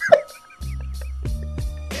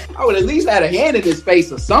 I would at least had a hand in his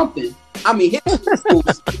face or something. I mean,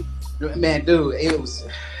 man, dude, it was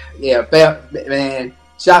man.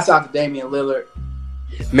 Shouts out to Damian Lillard.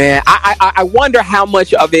 Man, I wonder how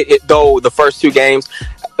much of it though the first 2 games,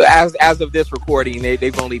 as of this recording,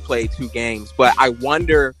 they've only played 2 games, but I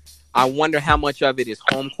wonder how much of it is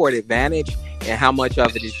home court advantage and how much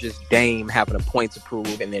of it is just Dame having a point to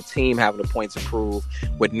prove and their team having a point to prove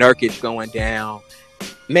with Nurkic going down.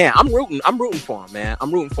 Man, I'm rooting for him, man.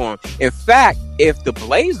 I'm rooting for him. In fact, if the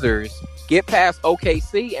Blazers get past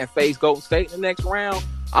OKC and face Golden State in the next round,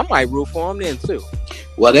 I might root for them then too.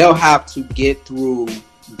 Well, they'll have to get through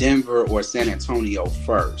Denver or San Antonio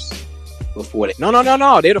first before they. No.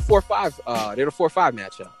 They're the 4-5. They're the 4-5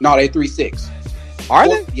 matchup. No, they're 3-6. Are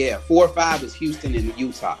they? Yeah, 4-5 is Houston and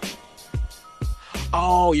Utah.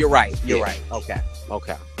 Oh, you're right. You're right. Okay.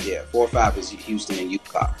 Yeah, 4-5 is Houston and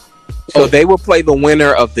Utah. So they will play the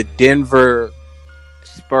winner of the Denver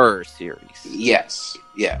Spurs series. Yes.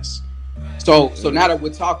 So now that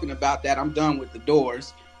we're talking about that, I'm done with the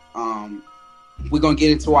doors. We're going to get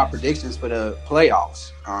into our predictions for the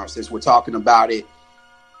playoffs since we're talking about it.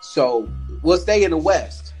 So we'll stay in the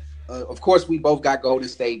West. Of course, we both got Golden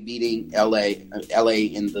State beating LA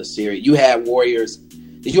in the series. You had Warriors.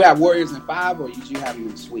 Did you have Warriors in 5 or did you have them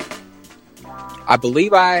in sweep? I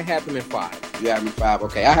believe I had them in 5. You had them in 5.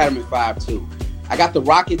 Okay, I had them in 5 too. I got the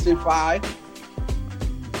Rockets in 5.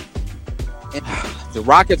 And the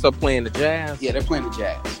Rockets are playing the Jazz. Yeah, they're playing the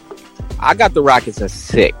Jazz. I got the Rockets at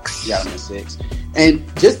 6. Yeah, I'm at 6. And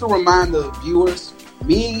just to remind the viewers,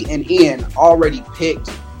 me and Ian already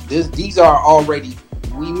picked this.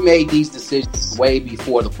 We made these decisions way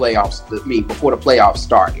before the playoffs. Before the playoffs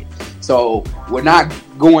started. So we're not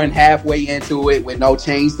going halfway into it with no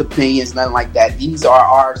changed opinions, nothing like that. These are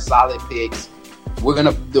our solid picks.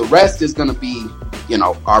 The rest is gonna be,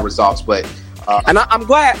 our results. But and I'm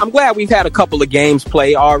glad we've had a couple of games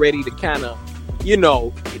play already to kind of,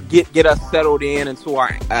 get us settled into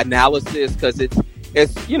our analysis, because it's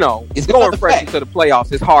going fresh into the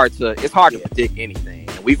playoffs. It's hard to predict anything,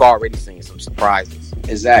 and we've already seen some surprises.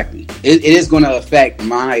 Exactly. It is going to affect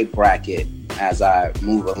my bracket as I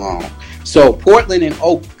move along. So Portland and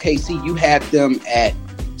OKC, you had them at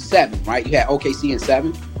 7, right? You had OKC in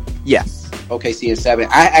 7? Yes. OKC in 7.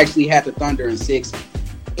 I actually had the Thunder in 6.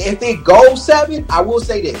 If it goes 7, I will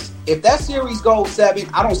say this: if that series goes 7,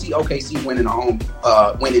 I don't see OKC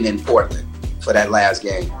winning in Portland for that last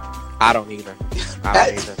game. I don't either.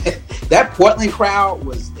 That Portland crowd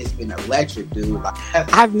it's been electric, dude.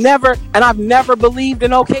 I've never believed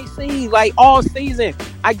in OKC like all season.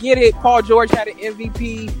 I get it. Paul George had an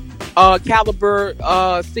MVP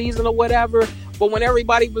caliber season or whatever. But when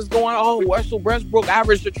everybody was going, Russell Westbrook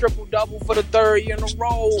averaged a triple-double for the 3rd year in a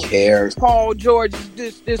row. Who cares? Paul George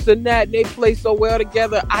is this and that. And they play so well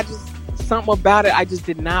together. Something about it I just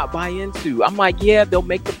did not buy into. I'm like, yeah, they'll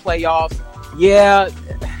make the playoffs. Yeah,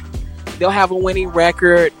 they'll have a winning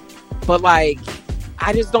record. But, I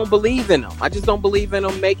just don't believe in them. I just don't believe in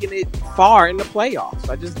them making it far in the playoffs.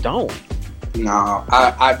 I just don't. No,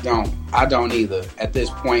 I don't. I don't either. At this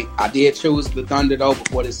point, I did choose the Thunder though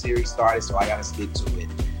before the series started, so I got to stick to it.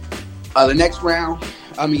 The next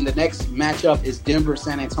matchup is Denver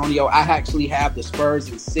San Antonio. I actually have the Spurs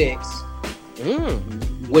in 6.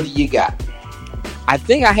 What do you got? I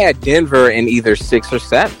think I had Denver in either 6 or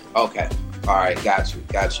 7. Okay. All right. Got you.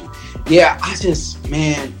 Yeah,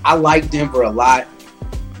 I like Denver a lot.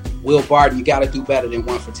 Will Barton, you got to do better than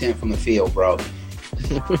 1 for 10 from the field, bro.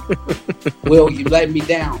 Will, you letting me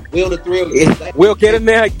down. Will the thrill. Will, get in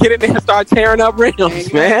there and start tearing up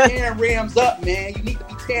rims, man. Tearing rims up, man. You need to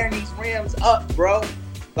be tearing these rims up, bro.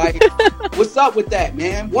 What's up with that,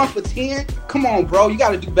 man? 1 for 10? Come on, bro. You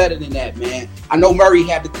got to do better than that, man. I know Murray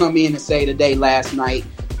had to come in and say today, last night.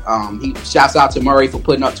 He shouts out to Murray for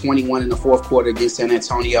putting up 21 in the 4th quarter against San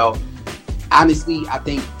Antonio. Honestly, I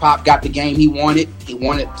think Pop got the game he wanted. He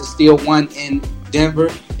wanted to steal one in Denver.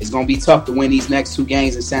 It's going to be tough to win these next 2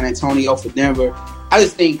 games in San Antonio for Denver. I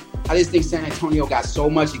just think San Antonio got so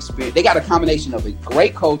much experience. They got a combination of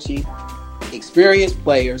great coaching, experienced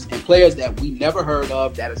players, and players that we never heard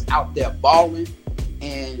of that is out there balling.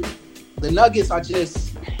 And the Nuggets I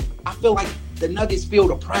feel like the Nuggets feel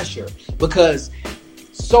the pressure because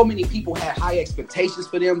so many people had high expectations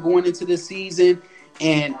for them going into this season.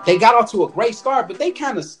 And they got off to a great start, but they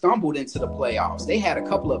kind of stumbled into the playoffs. They had a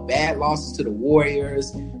couple of bad losses to the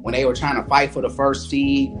Warriors when they were trying to fight for the first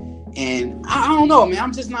seed. And I don't know, man.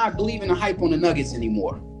 I'm just not believing the hype on the Nuggets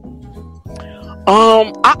anymore.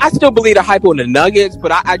 I still believe the hype on the Nuggets,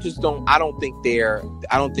 but I don't think they're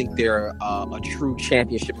a true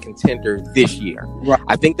championship contender this year. Right.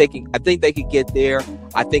 I think they could get there.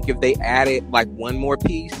 I think if they added one more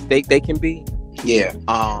piece, they can be. Yeah.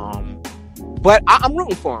 But I'm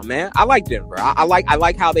rooting for them, man. I like Denver. I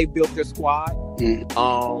like how they built their squad.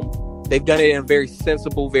 They've done it in a very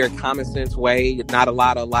sensible, very common sense way. Not a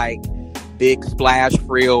lot of big splash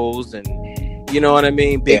frills and you know what I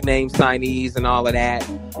mean, big name signees and all of that.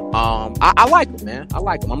 I like them, man. I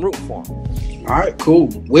like them. I'm rooting for them. All right, cool.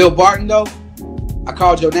 Will Barton, though, I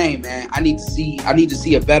called your name, man. I need to see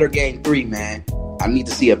a better game 3, man. I need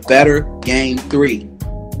to see a better game 3.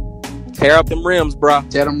 Tear up them rims, bro.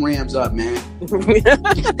 Tear them rims up, man.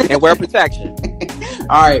 And wear protection.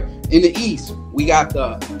 All right. In the East, we got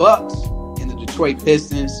the Bucks and the Detroit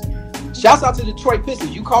Pistons. Shouts out to the Detroit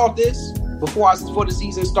Pistons. You called this before the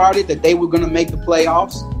season started that they were going to make the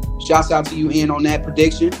playoffs. Shouts out to you in on that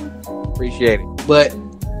prediction. Appreciate it. But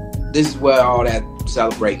this is where all that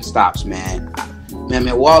celebrating stops, man.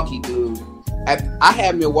 Milwaukee, dude. I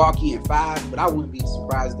had Milwaukee in 5, but I wouldn't be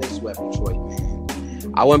surprised if they swept Detroit, man.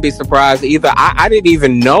 I wouldn't be surprised either. I didn't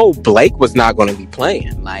even know Blake was not going to be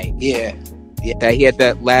playing. Yeah. That he had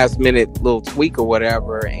that last minute little tweak or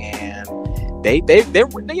whatever, and they hey,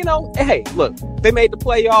 look, they made the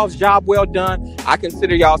playoffs. Job well done. I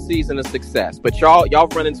consider y'all season a success. But y'all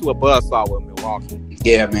run into a buzzsaw with Milwaukee.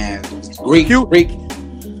 Yeah, man. Greek. Go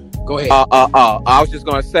ahead. I was just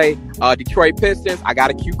gonna say, Detroit Pistons. I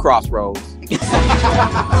got a cue Crossroads.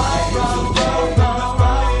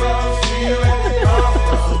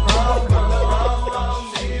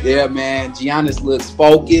 Yeah, man. Giannis looks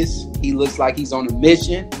focused. He looks like he's on a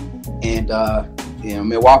mission, and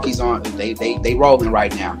Milwaukee's on. They rolling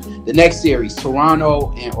right now. The next series,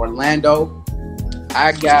 Toronto and Orlando.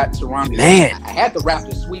 I got Toronto. Man. I had the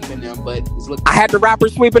Raptors sweeping them, but it's looking. I had the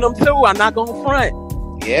Raptors sweeping them too. I'm not going front.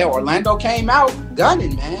 Yeah, Orlando came out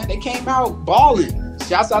gunning, man. They came out balling.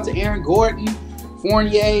 Shouts out to Aaron Gordon,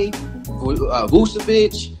 Fournier,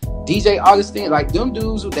 Vucevic, DJ Augustine. Like, them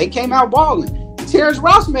dudes, they came out balling. Terrence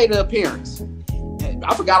Ross made an appearance.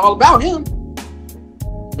 I forgot all about him.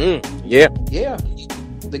 Yeah. Yeah.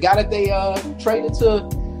 The guy that they traded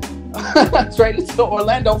to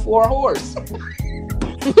Orlando for a horse.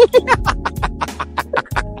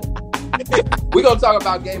 We're going to talk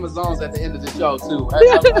about Game of Zones at the end of the show, too.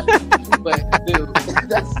 But, dude,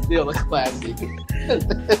 that's still a classic.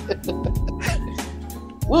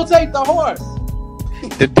 We'll take the horse.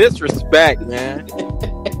 The disrespect, man.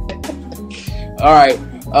 All right.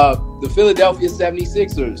 The Philadelphia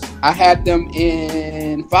 76ers. I had them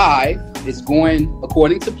in 5. It's going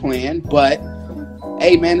according to plan, but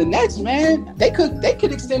hey, man, the Nets, man, they could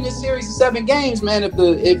extend this series to 7 games, man,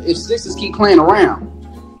 if Sixers keep playing around.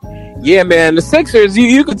 Yeah, man, the Sixers,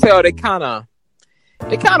 you could tell they kind of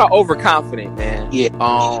overconfident, man. Yeah.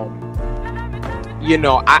 You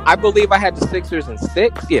know, I believe I had the Sixers in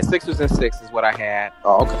 6. Yeah, Sixers in 6 is what I had.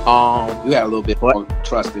 Oh, okay. You had a little bit more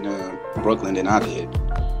trust in Brooklyn than I did.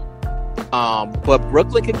 But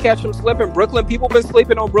Brooklyn could catch them slipping. People been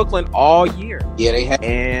sleeping on Brooklyn all year. Yeah, they have.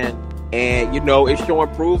 And you know, it's showing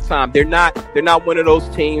proof time. They're not one of those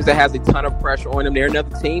teams that has a ton of pressure on them. They're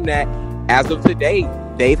another team that, as of today,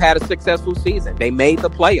 they've had a successful season. They made the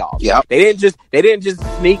playoffs. Yeah. They didn't just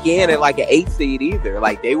sneak in at like an 8 seed either.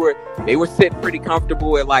 Like they were sitting pretty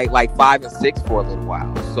comfortable at like 5 and 6 for a little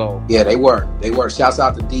while. So yeah, they were. Shouts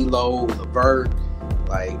out to D'Lo, LeVert,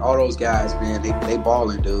 like all those guys, man. They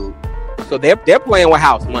balling, dude. So they're playing with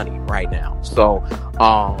house money right now. So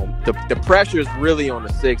the pressure is really on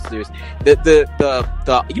the Sixers.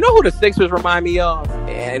 The you know who the Sixers remind me of?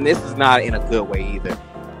 And this is not in a good way either.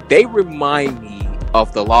 They remind me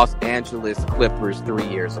of the Los Angeles Clippers 3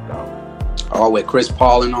 years ago. Oh, with Chris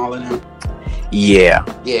Paul and all of them? Yeah.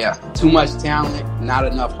 Yeah. Too much talent, not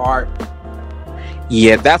enough heart.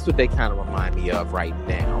 Yeah, that's what they kind of remind me of right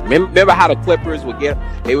now. Remember how the Clippers would get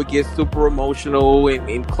super emotional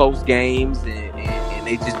in close games, and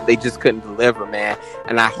they just couldn't deliver, man.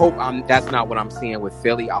 And I hope that's not what I'm seeing with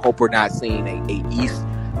Philly. I hope we're not seeing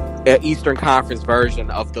a Eastern Conference version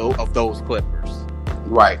of those Clippers.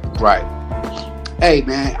 Right. Hey,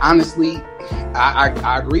 man, honestly,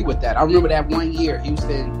 I agree with that. I remember that one year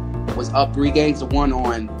Houston was up 3-1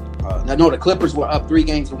 on. The Clippers were up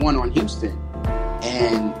 3-1 on Houston.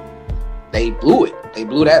 And they blew it. They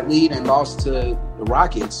blew that lead and lost to the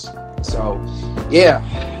Rockets. So, yeah,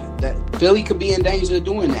 that Philly could be in danger of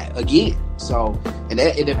doing that again. So, and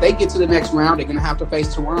if they get to the next round, they're going to have to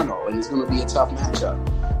face Toronto, and it's going to be a tough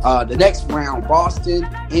matchup. The next round, Boston,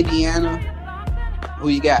 Indiana. Who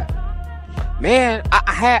you got? Man,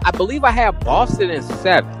 I believe I had Boston in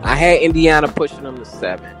 7. I had Indiana pushing them to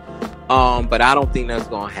 7. But I don't think that's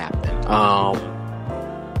going to happen.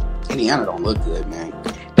 Indiana don't look good, man.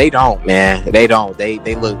 They don't, man. They don't.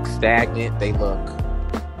 They look stagnant. They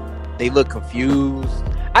look confused.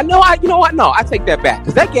 You know what? No, I take that back.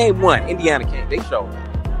 Because that game 1, Indiana came. They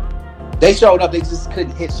showed up. They just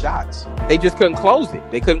couldn't hit shots. They just couldn't close it.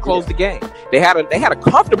 They couldn't close the game. They had a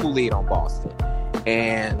comfortable lead on Boston,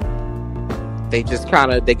 and they just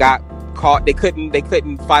they got caught. They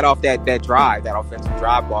couldn't fight off that drive, that offensive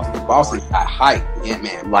drive. Boston got hype, yeah,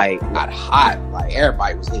 man. Got hot. Like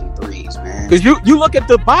everybody was hitting threes, man. Because you look at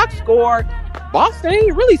the box score, Boston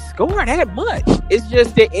ain't really scored that much. It's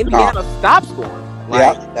just that Indiana stopped scoring.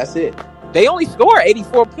 Yeah, that's it. They only scored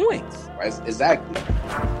 84 points. Right, exactly.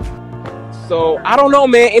 So I don't know,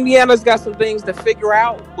 man. Indiana's got some things to figure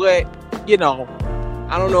out, but I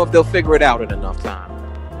don't know if they'll figure it out in enough time.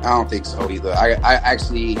 I don't think so either. I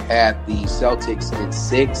actually had the Celtics in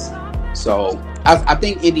 6, so I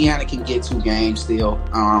think Indiana can get 2 games still.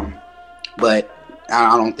 But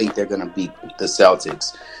I don't think they're going to beat the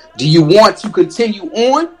Celtics. Do you want to continue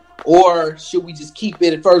on, or should we just keep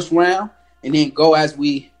it at first round and then go as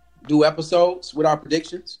we do episodes with our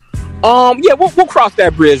predictions? Yeah, we'll cross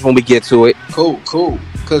that bridge when we get to it. Cool.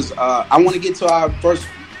 Because I want to get to our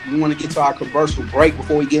commercial break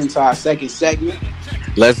before we get into our second segment.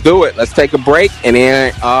 Let's do it. Let's take a break, and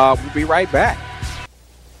then we'll be right back.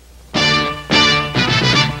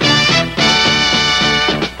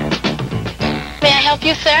 May I help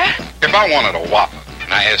you, sir? If I wanted a Whopper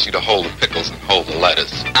and I asked you to hold the pickles and hold the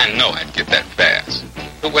lettuce, I know I'd get that fast.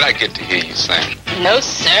 But would I get to hear you sing? No,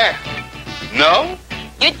 sir. No?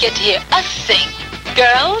 You'd get to hear us sing.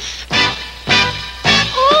 Girls?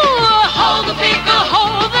 Ooh, hold the pickle,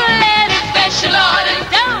 hold the lettuce, special order,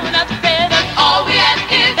 down at the bread, All we ask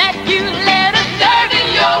is that you let us serve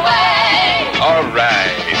in your way. All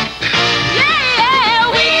right.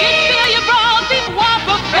 Yeah, we can fill your broad beef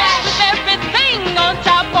Whopper back with everything on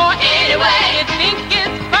top, or any way you think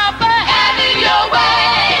it's proper. Have it your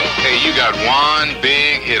way. Hey, you got one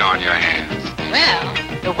big hit on your hands. Well,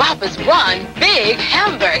 the Whopper's one big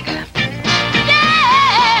hamburger. Yeah,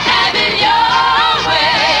 have it your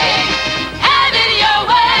way. Have it your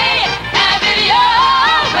way. Have it your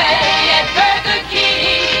way at Burger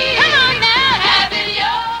King. Come on now, have it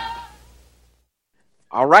your.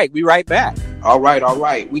 All right, we right back. All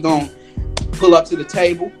right. We gonna pull up to the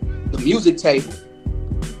table, the music table.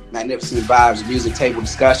 Magnificent Vibes music table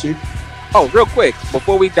discussion. Oh, real quick,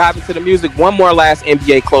 before we dive into the music, one more last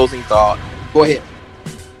NBA closing thought. Go ahead.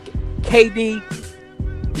 KD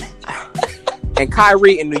and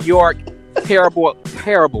Kyrie in New York, terrible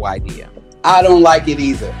idea. I don't like it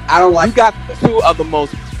either. I don't like You got two of the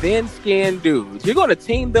most thin-skinned dudes. You're going to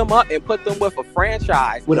team them up and put them with a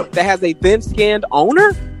franchise that has a thin-skinned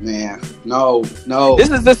owner? Man, no. This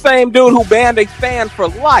is the same dude who banned a fan for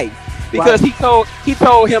life because he told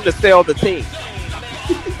him to sell the team.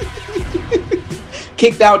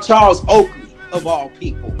 Kicked out Charles Oakley, of all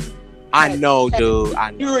people. I know, dude. I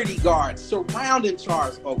know. Security guards surrounding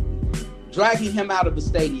Charles Oakley, dragging him out of the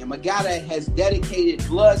stadium. A guy that has dedicated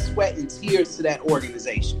blood, sweat, and tears to that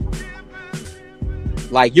organization.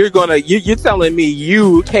 Like you're telling me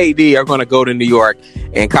you, KD, are gonna go to New York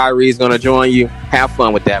and Kyrie's gonna join you? Have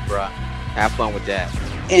fun with that, bro. Have fun with that.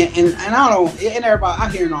 And I don't, and everybody, I'm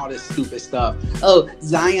hearing all this stupid stuff. Oh,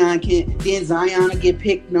 Zion will get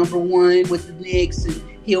picked number 1 with the Knicks, and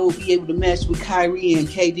he'll be able to mesh with Kyrie and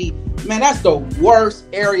KD. Man, that's the worst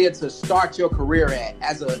area to start your career at.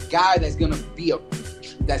 As a guy that's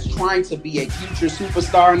that's trying to be a future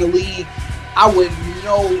superstar in the league, I would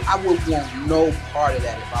want no part of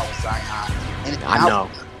that if I was Zion. And I know.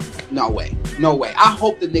 No way. I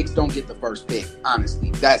hope the Knicks don't get the first pick.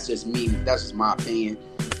 Honestly, that's just me. That's just my opinion.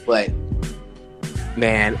 But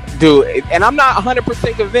man, dude, and I'm not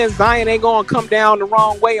 100% convinced Zion ain't gonna come down the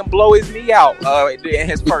wrong way and blow his knee out in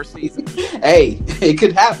his first season. Hey, it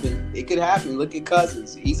could happen. Look at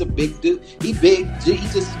Cousins. He's a big dude. He's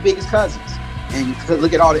just as big as Cousins. And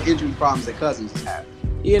look at all the injury problems that Cousins has had.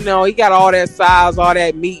 You know, he got all that size, all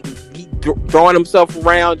that meat. He throwing himself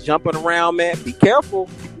around, jumping around, man. Be careful.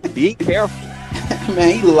 Be careful.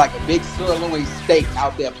 Man, he look like a big sirloin steak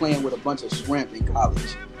out there playing with a bunch of shrimp in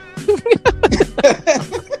college.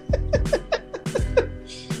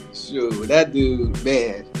 Shoot, that dude,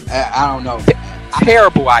 man, I don't know.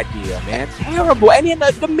 Terrible idea, man. Terrible. And then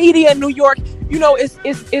the media in New York, you know,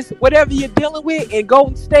 it's whatever you're dealing with in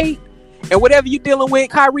Golden State and whatever you're dealing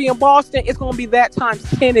with Kyrie in Boston, it's going to be that times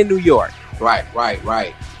 10 in New York. Right.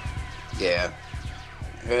 Yeah.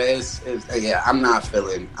 Yeah, I'm not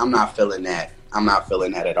feeling that. I'm not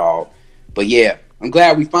feeling that at all. But yeah, I'm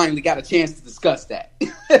glad we finally got a chance to discuss that.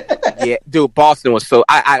 Yeah, dude, Boston was so.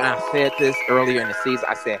 I said this earlier in the season.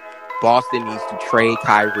 I said Boston needs to trade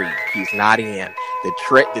Kyrie. He's not in. The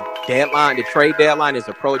trade deadline is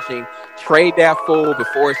approaching. Trade that fool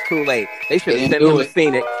before it's too late. They should have sent him to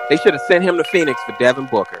Phoenix. They should have sent him to Phoenix for Devin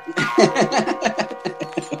Booker.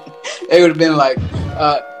 They would have been like,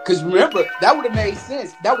 because remember, that would have made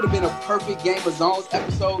sense. That would have been a perfect Game of Zones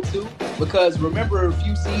episode too. Because remember a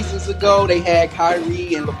few seasons ago, they had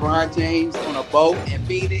Kyrie and LeBron James on a boat in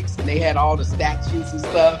Phoenix, and they had all the statues and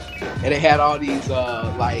stuff, and they had all these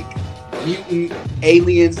like mutant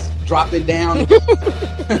aliens dropping down.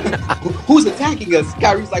 Who's attacking us?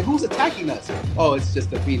 Kyrie's like, who's attacking us? Oh, it's just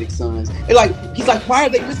the Phoenix Suns. And he's like, why are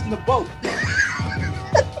they missing the boat?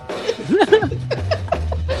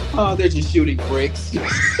 Oh, they're just shooting bricks.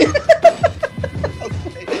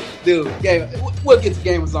 Dude, we'll get to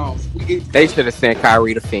Game of Zones. They should have sent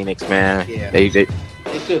Kyrie to Phoenix, man. Yeah. They should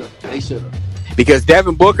have. Because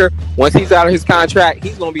Devin Booker, once he's out of his contract,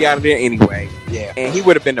 he's going to be out of there anyway. Yeah. And he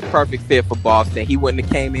would have been the perfect fit for Boston. He wouldn't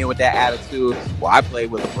have came in with that attitude, well, I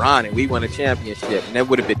played with LeBron and we won a championship. And there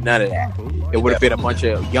would have been none of that. It would have been a bunch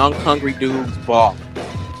of young, hungry dudes balling.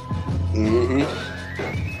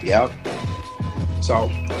 Mm-hmm. Yep.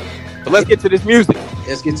 So, but let's get to this music.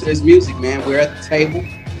 Let's get to this music, man. We're at the table.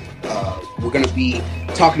 We're going to be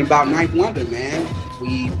talking about Ninth Wonder, man.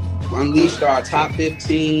 We unleashed our top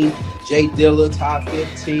 15, Jay Dilla top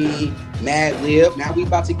 15, Mad Lib. Now we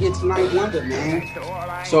about to get to Ninth Wonder, man.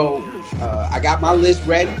 So I got my list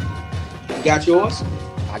ready. You got yours?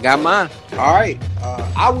 I got mine. All right.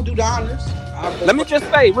 I will do the honors. Let me just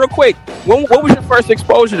say real quick, what was your first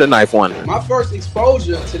exposure to Ninth Wonder? My first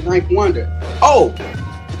exposure to Ninth Wonder. Oh,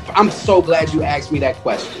 I'm so glad you asked me that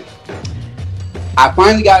question. I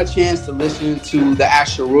finally got a chance to listen to the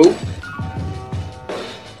Asheru.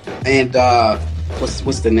 And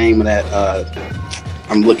what's the name of that?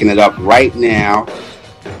 I'm looking it up right now.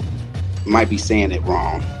 Might be saying it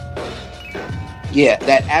wrong. Yeah,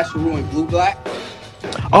 that Asheru and Blue Black.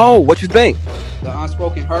 Oh, what you think? The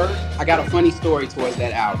Unspoken Herd. I got a funny story towards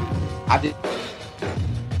that album.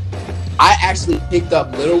 I actually picked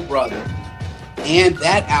up Little Brother and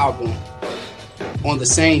that album on the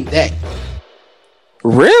same day.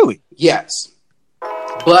 Really? Yes.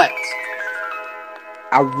 But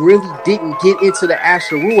I really didn't get into the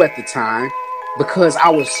Asheru at the time because I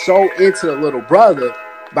was so into the Little Brother.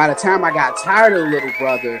 By the time I got tired of the Little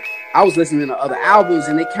Brother, I was listening to other albums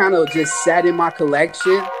and it kind of just sat in my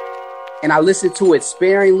collection. And I listened to it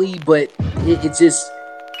sparingly, but it just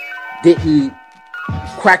didn't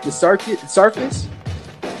crack the surface.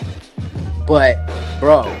 But,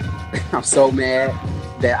 bro, I'm so mad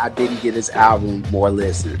that I didn't get this album more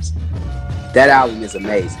listeners. That album is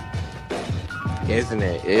amazing. Isn't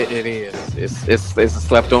it? It is. It's a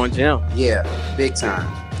slept-on gem. Yeah, big time.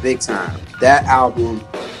 That album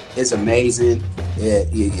is amazing.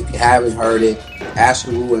 If you haven't heard it,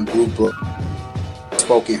 Asheru and Blue Book,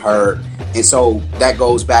 Spoken Herd. And so that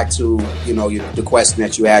goes back to, the question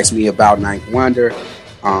that you asked me about Ninth Wonder.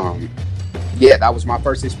 Yeah, that was my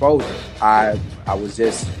first exposure. I was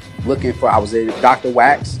just I was in Dr.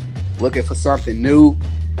 Wax, looking for something new.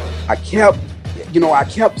 I kept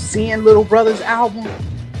seeing Little Brother's album,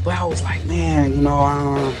 but I was like, man,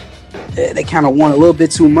 they kind of want a little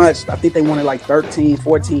bit too much. I think they wanted like $13,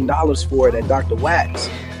 $14 for it at Dr. Wax.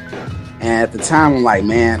 And at the time, I'm like,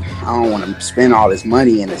 man, I don't want to spend all this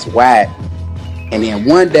money and it's whack. And then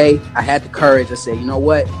one day, I had the courage to say, you know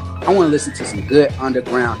what? I want to listen to some good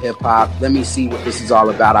underground hip hop. Let me see what this is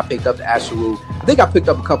all about. I picked up the Asheru. I think I picked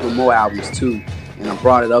up a couple more albums too. And I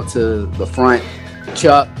brought it up to the front.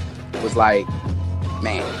 Chuck was like,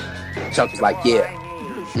 man. Chuck was like, yeah.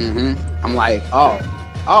 I'm like,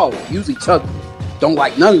 oh, usually Chuck don't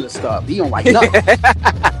like none of the stuff. He don't like nothing.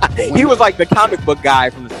 He was like the comic book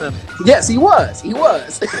guy from The Simpsons. Yes, he was.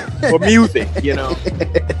 For music,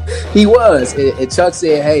 He was. And Chuck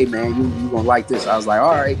said, hey, man, you gonna like this. I was like,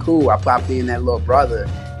 all right, cool. I popped in that Little Brother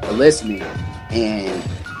for listening. And,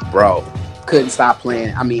 bro, couldn't stop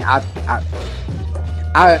playing. I mean,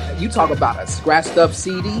 you talk about a scratched up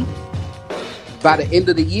CD by the end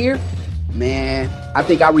of the year, man, I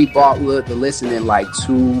think I rebought the listening like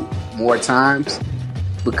 2 more times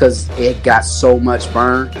because it got so much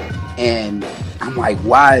burn. And I'm like,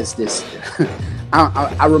 why is this?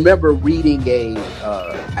 I remember reading an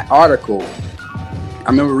article. I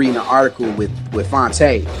remember reading an article with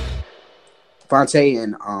Fonte. Fonte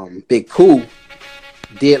and Big Pooh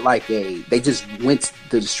did they just went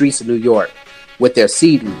to the streets of New York with their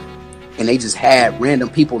CD, and they just had random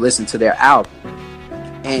people listen to their album.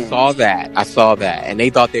 And I saw that, and they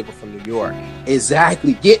thought they were from New York.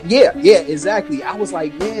 Exactly. Yeah, exactly. I was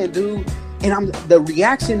like, man, dude. And the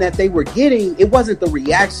reaction that they were getting, it wasn't the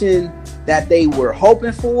reaction that they were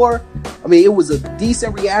hoping for. I mean, it was a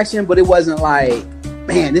decent reaction, but it wasn't like,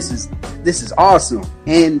 man, this is awesome.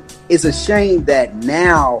 And it's a shame that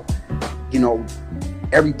now,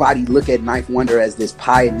 everybody look at Ninth Wonder as this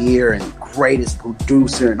pioneer and greatest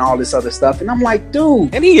producer and all this other stuff. And I'm like,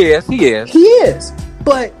 dude. And he is.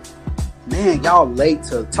 But, man, y'all late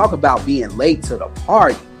to talk about being late to the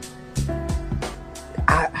party.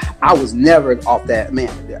 I was never off that, man.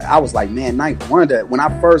 I was like, man, Ninth Wonder. When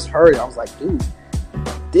I first heard it, I was like, dude,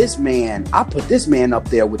 this man, I put this man up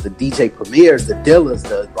there with the DJ Premiers, the Dillas,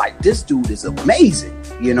 this dude is amazing,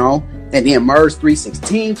 And then Merge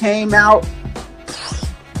 316 came out,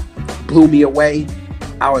 blew me away.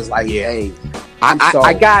 I was like, hey,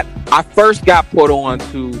 I first got put on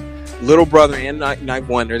to Little Brother and Ninth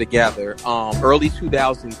Wonder together, early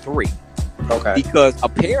 2003. Okay. Because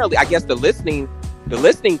apparently, I guess the listening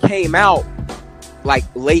came out like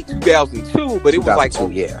late 2002, but it was like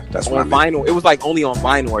on vinyl. It was like only on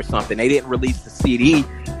vinyl or something. They didn't release the CD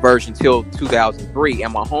version till 2003.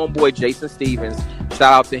 And my homeboy Jason Stevens,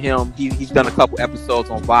 shout out to him. He's done a couple episodes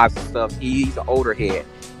on Vibes and stuff. He's an older head.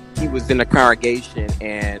 He was in the congregation,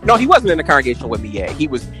 and no, he wasn't in the congregation with me yet. He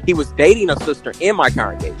was dating a sister in my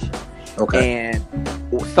congregation. Okay. And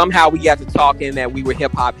somehow we got to talking that we were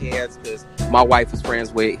hip hop heads because my wife was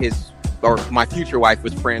friends with my future wife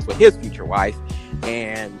was friends with his future wife,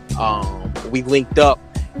 and we linked up.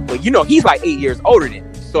 But he's like 8 years older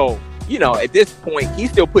than me, so at this point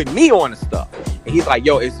he's still putting me on the stuff. And he's like,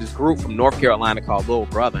 "Yo, it's this group from North Carolina called Little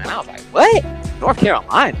Brother," and I was like, "What? North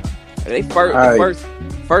Carolina? They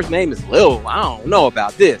first name is Lil. I don't know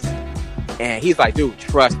about this." And he's like, dude,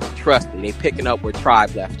 trust me. They picking up where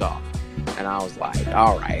Tribe left off. And I was like,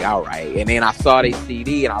 all right. And then I saw their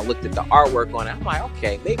CD and I looked at the artwork on it. I'm like,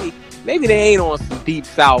 okay, maybe they ain't on some Deep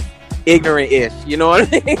South ignorant-ish. You know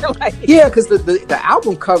what I mean? Like, yeah, because the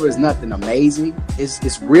album cover is nothing amazing.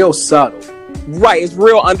 It's real subtle. Right. It's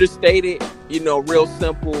real understated, real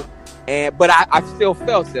simple. But I still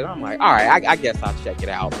felt it. I'm like, all right, I guess I'll check it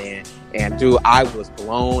out, man. And dude, I was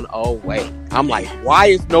blown away. I'm like, why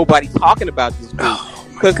is nobody talking about this group?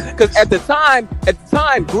 Because at the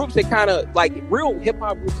time, groups had kind of, like, real hip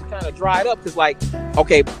hop groups had kind of dried up. Because, like,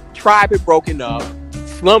 okay, Tribe had broken up.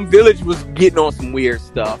 Slum Village was getting on some weird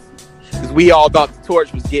stuff. Because we all thought the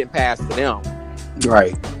torch was getting passed to them.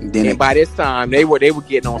 Right. And by this time, they were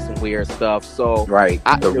getting on some weird stuff. So right,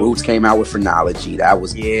 the Roots came out with Phrenology. That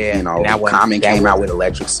was Common came out with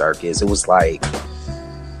Electric Circus. It was like,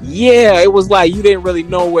 it was like you didn't really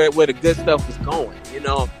know where the good stuff was going,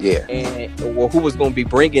 Yeah. And who was going to be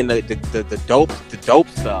bringing the dope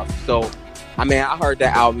stuff. So, I mean, I heard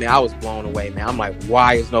that album, man. I was blown away, man. I'm like,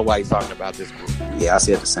 why is nobody talking about this group? Yeah, I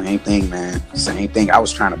said the same thing, man. Same thing. I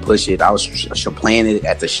was trying to push it. I was playing it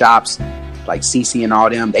at the shops. Like CC and all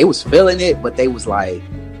them, they was feeling it, but they was like,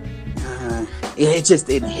 it just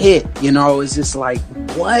didn't hit. It's just like,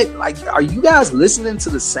 what? Like, are you guys listening to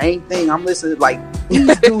the same thing I'm listening? Like,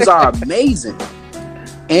 these dudes are amazing,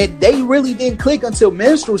 and they really didn't click until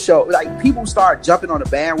Minstrel Show. Like, people started jumping on the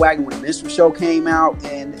bandwagon when Minstrel Show came out,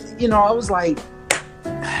 and I was like,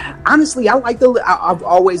 honestly, I've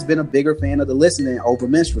always been a bigger fan of the Listening over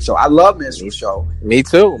Minstrel Show. I love Minstrel Show. Me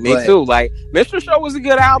too. Like, Minstrel Show was a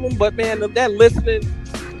good album, but man, that Listening,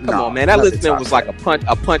 come on, man, that Listening was like a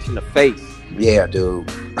punch in the face. Yeah,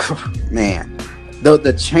 dude. Man,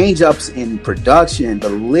 the change ups in production, the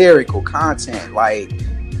lyrical content, like,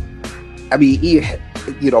 I mean,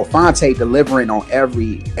 Phonte delivering on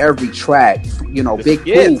every track. Big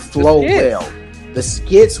Pooh flow well. The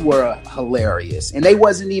skits were hilarious, and they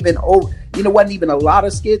wasn't even wasn't even a lot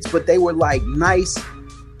of skits, but they were like nice,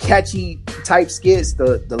 catchy type skits.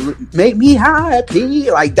 The make me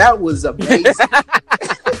happy, like, that was amazing.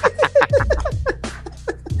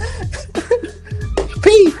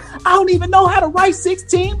 P, I don't even know how to write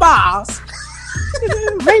 16 bars.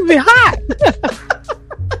 Make me hot.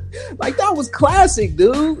 Like, that was classic,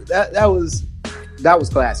 dude. That was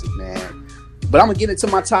classic, man. But I'm gonna get into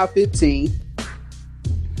my top 15.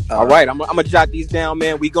 All right, I'm gonna jot these down,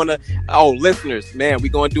 man. Listeners, man,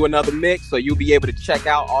 we're gonna do another mix, so you'll be able to check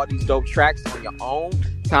out all these dope tracks on your own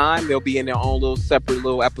time. They'll be in their own little separate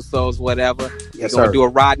little episodes, whatever. Yes, we're gonna sir. do a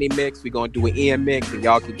Rodney mix. We're gonna do an Ian mix, and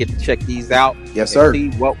y'all can get to check these out. Yes, and sir. See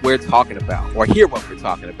what we're talking about, or hear what we're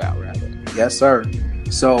talking about, rather. Yes, sir.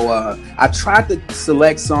 So I tried to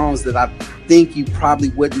select songs that I think you probably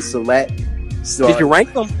wouldn't select. So Did you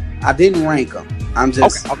rank them? I didn't rank them. I'm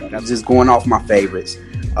just Okay. I'm just going off my favorites.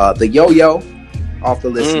 The Yo-Yo off the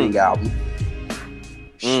Listening album.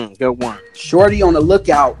 Good one. Shorty on the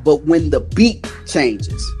Lookout, but when the beat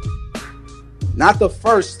changes. Not the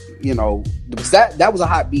first, because that was a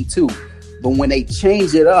hot beat too. But when they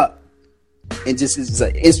change it up, and just is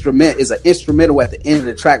an instrumental at the end of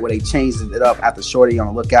the track where they changed it up after Shorty on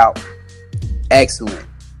the Lookout.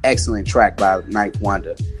 Excellent track by Ninth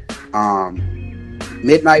Wonder.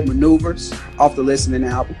 Midnight Maneuvers off the Listening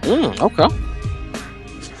album. Okay.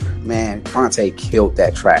 Man, Phonte killed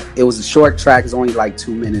that track. It was a short track. It's only like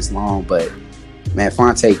 2 minutes long, but man,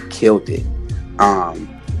 Phonte killed it.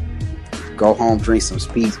 Go home, drink some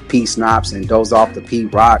Peace Knops, and doze off to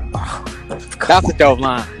Pete Rock. That's a dope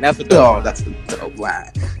line. That's a dope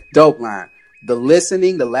line. Dope line. The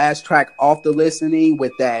Listening, the last track off the Listening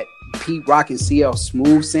with that Pete Rock and CL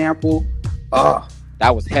Smooth sample.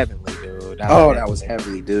 That was heavenly, dude. That was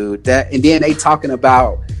heavenly, dude. And then they talking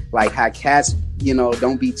about like how cats,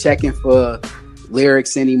 don't be checking for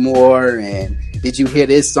lyrics anymore. And did you hear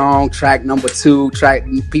this song? Track number 2.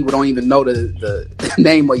 People don't even know the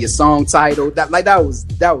name of your song title. That was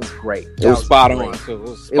great. It was spot on too.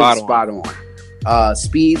 It was spot on.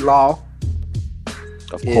 Speed Law,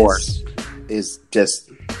 of course, is just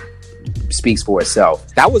speaks for itself.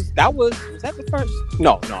 Was that the first?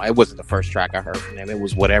 No, it wasn't the first track I heard from them. It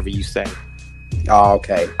was Whatever You Say. Oh,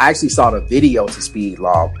 okay. I actually saw the video to Speed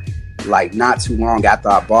Law like not too long after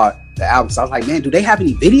I bought the album. So I was like, man, do they have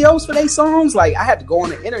any videos for their songs? Like, I had to go on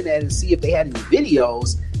the internet and see if they had any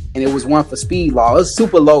videos, and it was one for Speed Law. It was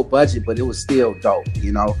super low budget, but it was still dope,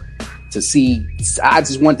 to see. I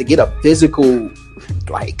just wanted to get a physical,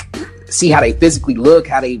 like, see how they physically look,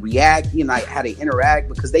 how they react, how they interact,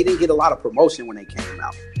 because they didn't get a lot of promotion when they came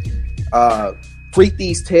out. Freak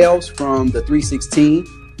These Tales from the 316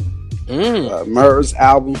 Murs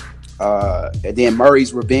album. And then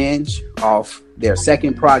Murray's Revenge off their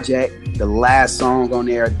second project, the last song on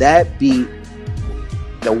there. That beat,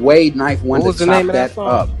 the way Knife wanted to chop that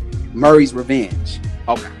up, Murray's Revenge.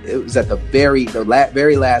 Okay. It was at the very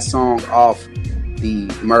last song off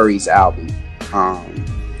the Murray's album,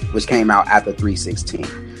 which came out after 316.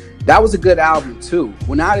 That was a good album too.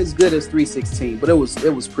 Well, not as good as 316, but it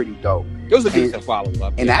was pretty dope. It was a decent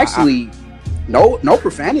follow-up. And actually, no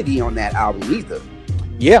profanity on that album either.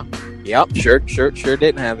 Yeah. Yep. Sure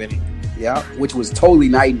didn't have any. Yeah, which was totally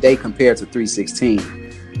night and day compared to 316.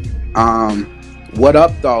 What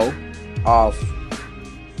Up Though, off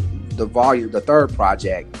the third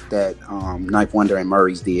project that Knife Wonder and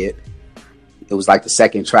Murray's did. It was like the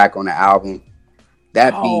second track on the album.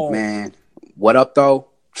 That beat, man. What Up Though?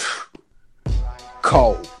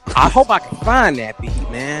 Cold. I hope I can find that beat,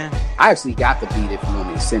 man. I actually got the beat if you want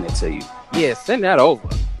me to send it to you. Yeah, send that over.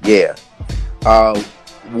 Yeah.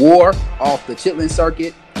 War off the Chitlin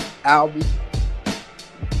Circuit album.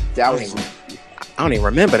 That was. I don't even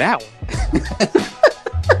remember that one.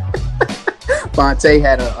 Fonte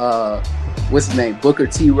had a what's his name, Booker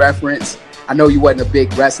T reference. I know you wasn't a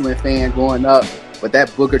big wrestling fan growing up, but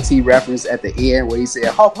that Booker T reference at the end where he said,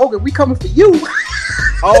 "Hulk Hogan, we coming for you."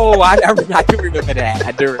 Oh, I do remember that.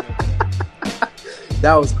 I do remember.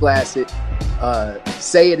 That was classic.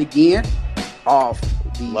 Say It Again off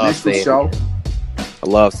the Minstrel Show. I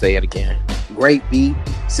love Say It Again. Great beat.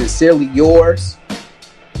 Sincerely Yours.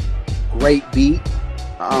 Great beat.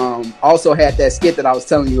 Also had that skit that I was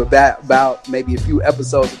telling you about maybe a few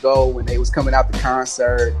episodes ago when they was coming out the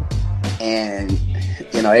concert, and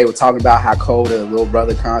they were talking about how cold the Little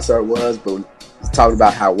Brother concert was, but talking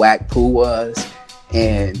about how whack Pooh was,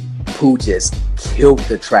 and Pooh just killed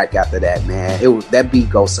the track after that, man. That beat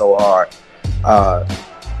goes so hard.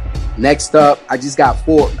 Next up, I got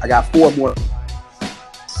four more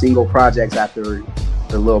single projects after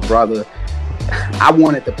the Little Brother. I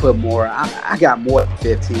wanted to put more. I got more than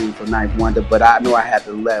 15 for Knife Wonder, but I know I had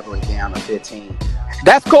to level it down to 15.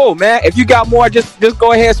 That's cool, man. If you got more, just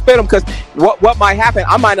go ahead and spit them, because what might happen,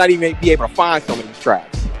 I might not even be able to find some of these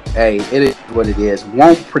tracks. Hey, it is what it is.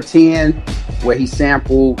 Won't Pretend, where he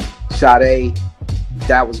sampled Sade,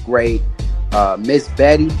 that was great. Miss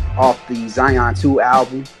Betty off the Zion 2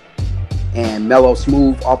 album, and Mellow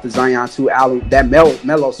Smooth off the Zion 2 album. That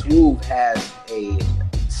Mellow Smooth has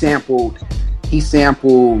he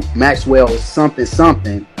sampled Maxwell's Something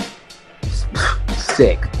Something.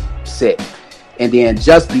 Sick. And then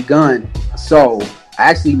Just Begun. So I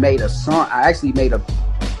actually made a song.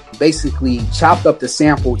 Basically chopped up the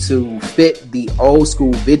sample to fit the old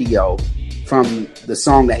school video from the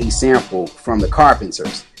song that he sampled from the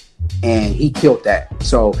Carpenters, and he killed that.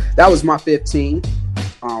 So that was my 15.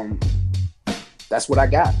 That's what I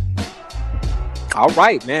got. All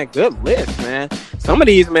right, man. Good list, man. Some of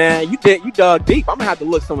these, man, you dug deep. I'm gonna have to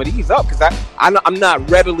look some of these up, because I'm not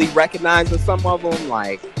readily recognizing some of them,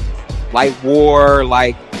 like War,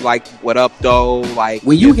 like What Up Though, like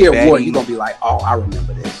when you hear War, you're gonna be like, oh, I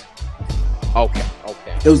remember this. Okay.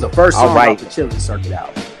 It was the first song off the Chitlin Circuit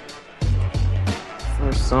album.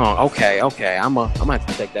 First song. Okay. I'm gonna have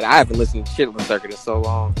to check that. I haven't listened to Chitlin Circuit in so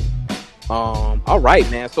long. All right,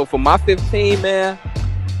 man. So for my 15, man,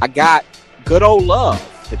 I got Good Old Love,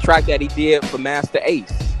 the track that he did for Master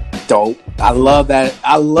Ace. Dope. I love that.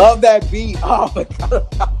 I love that beat. Oh my god.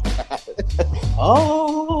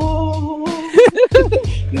 Oh,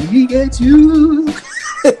 let me get you.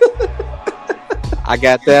 I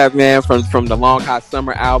got that, man, from the Long Hot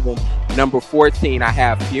Summer album. Number 14, I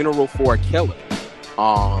have Funeral for a Killer.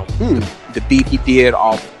 The beat he did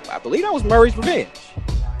off, I believe that was Murray's Revenge.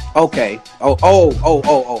 Okay. Yeah.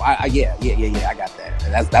 I got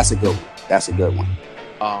that. That's a good one. That's a good one.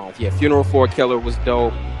 Yeah, Funeral for a Killer was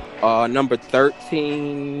dope. Number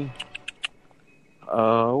 13.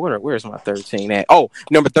 Where's my 13 at? Oh,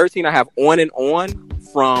 number 13, I have On and On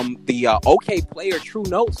from the OK Player True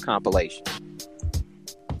Notes compilation.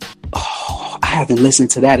 Oh, I haven't listened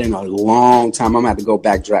to that in a long time. I'm gonna have to go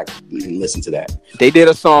backtrack and listen to that. They did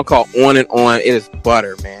a song called On and On. It is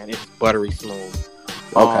butter, man. It's buttery smooth.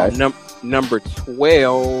 Okay. Number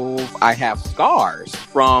 12, I have Scars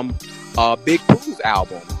from Big Pooh's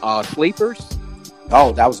album, Sleepers.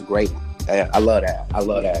 Oh, that was a great one. I love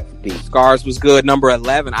that beat. Scars was good. Number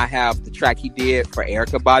 11, I have the track he did for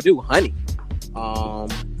Erykah Badu, Honey.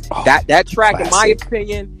 That track, classic.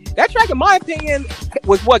 In my opinion,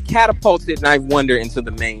 was what catapulted Knife Wonder into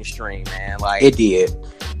the mainstream, man. Like, it did.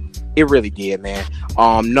 It really did, man.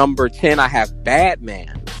 Number 10, I have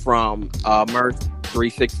Batman from Merz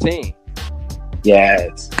 316.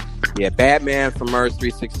 Yes. Yeah, Batman from Merz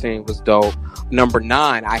 316 was dope. Number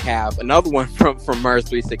 9, I have another one from Murs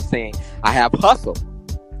 316. I have Hustle.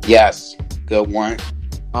 Yes, good one.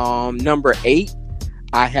 Number 8,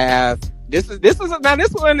 I have this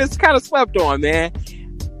one is kind of slept on, man.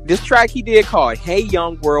 This track he did called Hey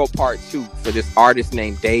Young World Part 2 for this artist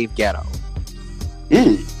named Dave Ghetto.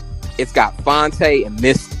 It's got Fonte and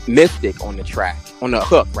Mystic on the track, on the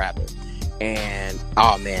hook rather. And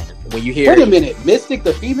oh man, when you hear Wait a minute, Mystic,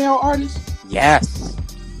 the female artist? Yes.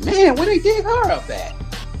 Man, where they dig her up at?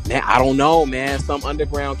 Man, I don't know, man. Some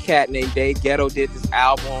underground cat named Dave Ghetto did this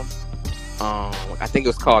album. I think it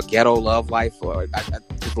was called Ghetto Love Life or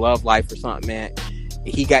just Love Life or something, man.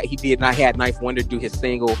 He did not had Knife Wonder do his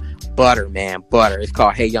single Butter, man. Butter. It's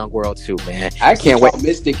called Hey Young World 2, man. I can't wait.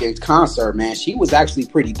 Mystic in concert, man. She was actually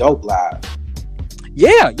pretty dope live.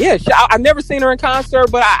 Yeah. I've never seen her in concert,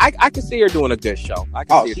 but I can see her doing a good show.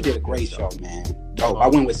 She did a great show, man. Dope. I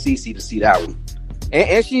went with Cece to see that one.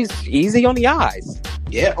 And she's easy on the eyes.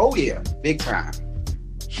 Yeah. Oh yeah. Big time.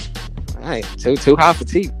 All right. Too hot for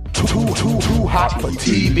TV. Too hot for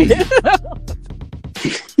TV.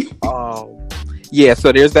 Yeah,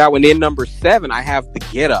 so there's that one. Then number 7, I have The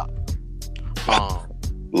Get Up.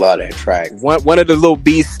 Love that track. One of the little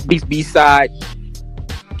B-side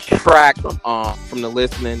track from the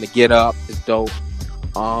listening. The Get Up is dope.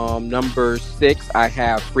 Number 6, I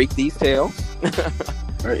have Freak These Tales.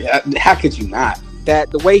 How could you not?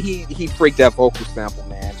 That the way he freaked that vocal sample,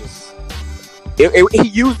 man, just he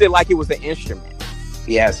used it like it was an instrument.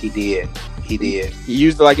 Yes, he did. He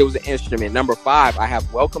used it like it was an instrument. Number 5, I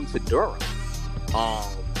have Welcome to Durham.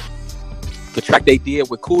 The track they did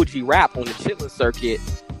with Cool G Rap on the Chitlin Circuit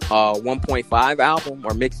 1.5 album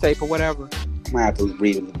or mixtape or whatever. I'm gonna have to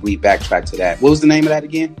read backtrack to that. What was the name of that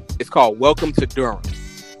again? It's called Welcome to Durham.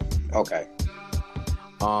 Okay.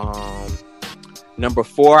 Number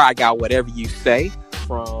 4, I got Whatever You Say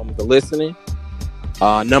from The Listening.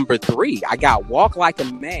 Number 3, I got Walk Like a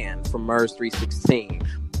Man from Murs 316.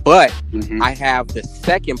 But I have the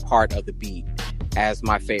second part of the beat as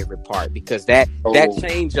my favorite part because that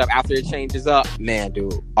change up after it changes up, man,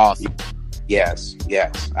 dude, awesome. Yes,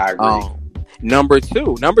 I agree. Number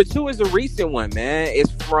two is a recent one, man.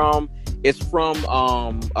 It's from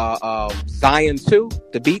Zion 2,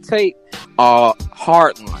 the beat tape,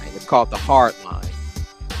 Hardline. It's called The Hardline.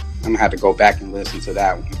 I'm gonna have to go back and listen to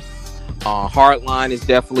that one. Hardline is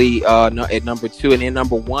definitely at number 2, and then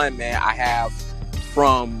number 1, man, I have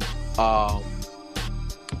from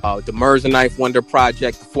the Murs and Knife Wonder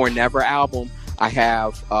Project, the For Never album. I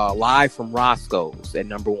have Live from Roscoe's at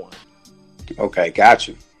number 1. Okay, got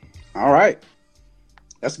you. All right,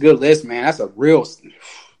 that's a good list, man. That's a real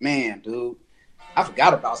man, dude. I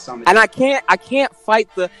forgot about something, and I can't fight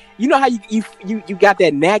the. You know how you got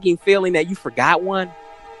that nagging feeling that you forgot one.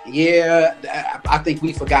 Yeah, I think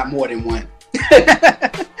we forgot more than one.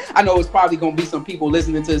 I know it's probably going to be some people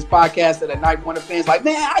listening to this podcast that are Knife Wonder fans like,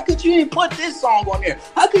 man, how could you even put this song on there?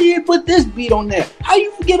 How could you even put this beat on there? How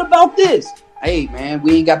you forget about this? Hey, man,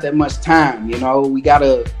 we ain't got that much time, you know. We got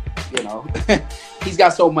to, you know, he's got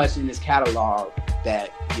so much in his catalog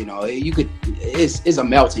that, you know, it's a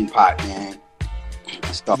melting pot, man.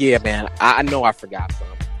 Yeah, man, I know I forgot some.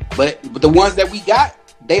 But the ones that we got,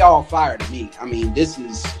 they all fire to me. I mean,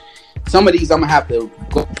 some of these I'm going to have to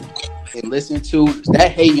go and listen to.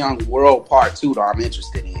 That Hey Young World Part 2 though, I'm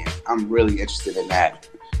interested in. I'm really interested in that.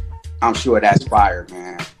 I'm sure that's fire,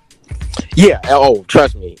 man. Yeah. Oh,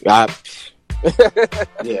 trust me. Yeah,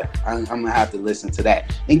 I'm going to have to listen to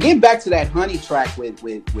that. And getting back to that Honey track with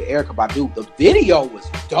Erykah Badu, the video was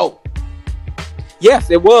dope.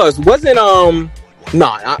 Yes, it was. Wasn't, no,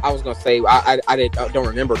 I was going to say, I don't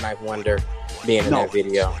remember Knife Wonder being in that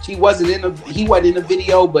video. He wasn't in the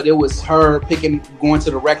video, but it was her going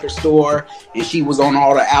to the record store, and she was on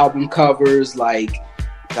all the album covers, like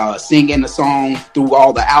singing the song through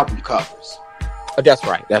all the album covers. Oh, that's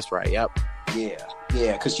right. Yep.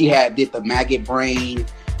 Yeah, because she did the Maggot Brain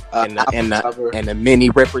and the Minnie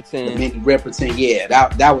Riperton. The Minnie Riperton, yeah,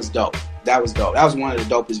 that was dope. That was one of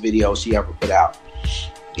the dopest videos she ever put out.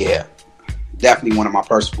 Yeah. Definitely one of my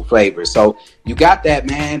personal favorites. So you got that,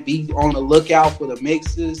 man. Be on the lookout for the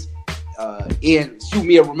mixes. And shoot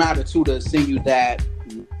me a reminder too to send you that.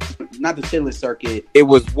 Not the Chitlin Circuit. It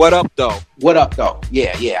was What Up Though. What Up Though?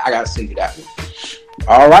 Yeah. I gotta send you that one.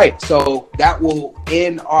 All right. So that will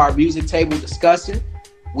end our music table discussion.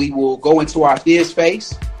 We will go into our Thiz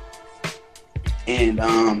Face, and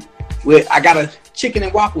I got a chicken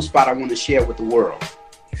and waffle spot I want to share with the world.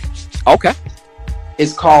 Okay.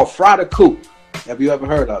 It's called Frada Coop. Have you ever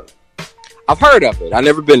heard of it? I've heard of it. I've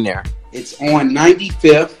never been there. It's on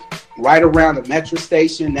 95th right around the metro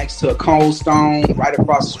station, next to a Cold Stone, right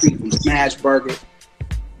across the street from Smash Burger,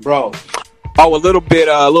 bro. Oh, a little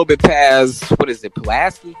bit past, what is it,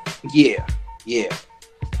 Pulaski? Yeah.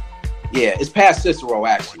 It's past Cicero,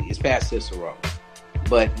 actually. It's past Cicero,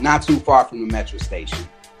 but not too far from the metro station.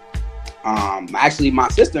 Actually, my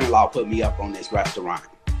sister-in-law put me up on this restaurant,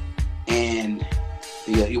 and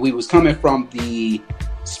we was coming from the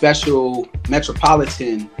Special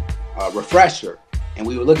Metropolitan Refresher, and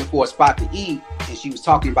we were looking for a spot to eat, and she was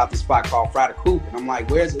talking about this spot called Fried Coop, and I'm like,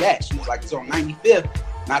 where's it at? She was like, it's on 95th,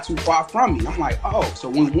 not too far from me. I'm like, oh. So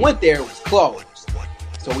when we went there, it was closed,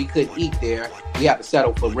 so we couldn't eat there. We had to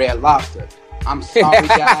settle for Red Lobster. I'm sorry,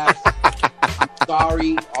 guys. I'm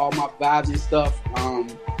sorry, all my vibes and stuff.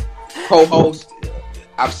 Co-host,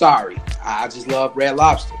 I'm sorry. I just love Red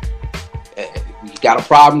Lobster. You got a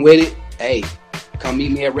problem with it? Hey, come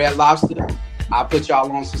meet me at Red Lobster. I'll put y'all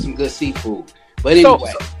on to some good seafood. But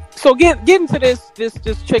anyway. So getting to this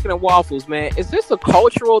chicken and waffles, man, is this a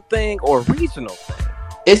cultural thing or a regional thing?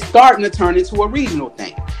 It's starting to turn into a regional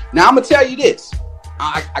thing. Now, I'm going to tell you this.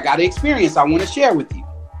 I got an experience I want to share with you.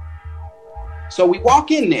 So we walk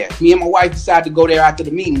in there. Me and my wife decided to go there after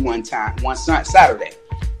the meeting one Saturday.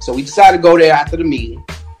 So we decided to go there after the meeting.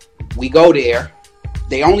 We go there.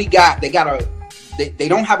 They don't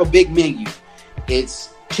have a big menu.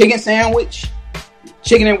 It's chicken sandwich,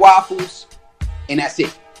 chicken and waffles, and that's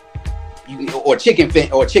it. Or chicken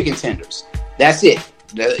tenders. That's it.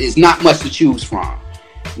 There's not much to choose from.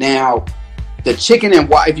 Now,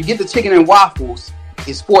 if you get the chicken and waffles,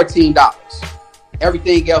 it's $14.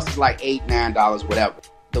 Everything else is like $8, $9, whatever.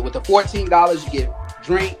 So with the $14, you get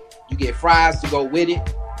drink, you get fries to go with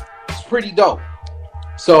it. It's pretty dope.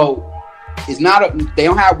 So they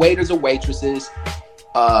don't have waiters or waitresses.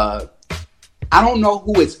 I don't know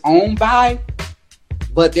who it's owned by,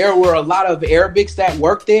 but there were a lot of Arabics that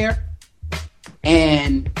worked there.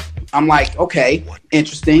 And I'm like, okay,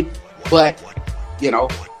 interesting. But,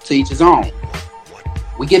 to each his own.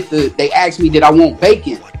 They asked me, did I want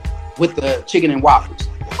bacon with the chicken and waffles?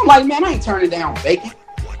 I'm like, man, I ain't turning down bacon.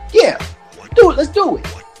 Yeah, do it. Let's do it.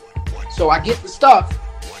 So I get the stuff.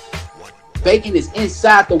 Bacon is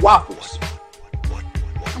inside the waffles.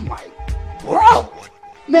 I'm like, bro,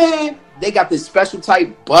 man, they got this special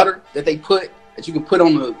type butter that you can put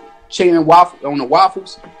on the chicken and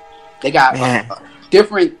waffles. They got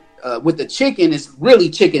different with the chicken. It's really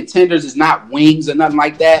chicken tenders. It's not wings or nothing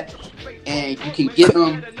like that. And you can get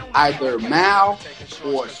them either mild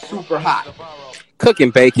or super hot.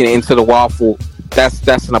 Cooking bacon into the waffle,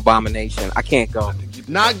 that's an abomination. I can't go. You're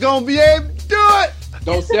not gonna be able to do it.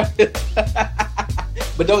 Don't sell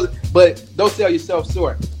don't sell yourself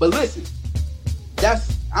short. But listen,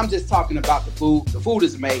 I'm just talking about the food. The food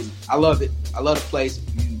is amazing. I love it. I love the place.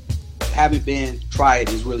 If you haven't been, try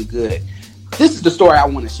it. It's really good. This is the story I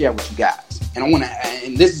want to share with you guys,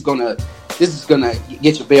 and this is gonna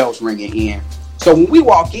get your bells ringing in. So when we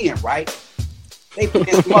walk in, right, they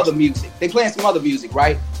playing some other music.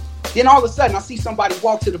 Right? Then all of a sudden, I see somebody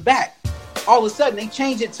walk to the back. All of a sudden, they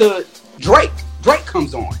change it to Drake. Drake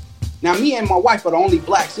comes on. Now, me and my wife are the only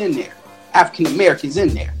blacks in there, African Americans in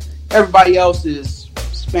there. Everybody else is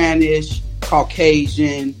Spanish,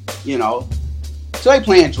 Caucasian, So they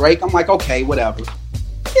playing Drake. I'm like, okay, whatever.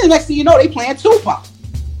 And the next thing you know, they playing Tupac.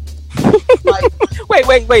 Like,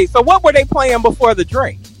 wait. So what were they playing before the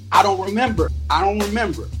Drake? I don't remember.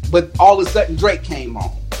 But all of a sudden, Drake came on.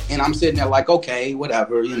 And I'm sitting there like, okay,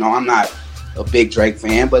 whatever. I'm not a big Drake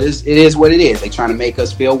fan, but it is what it is. They trying to make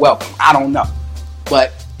us feel welcome. I don't know.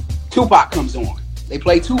 But Tupac comes on. They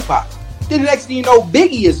play Tupac. Then the next thing you know,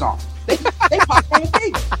 Biggie is on. They pop on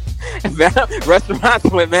Biggie. Restaurants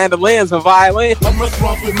with mandolins and violins.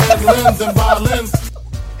 Restaurants with mandolins and violins.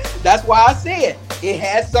 That's why I said it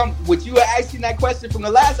had some. What you were asking that question from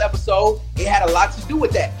the last episode, it had a lot to do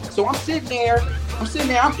with that. So I'm sitting there,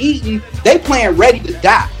 I'm eating. They playing Ready to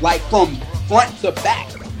Die, like from front to back.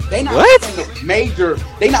 They not playing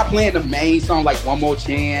They not playing the main song like One More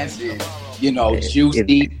Chance and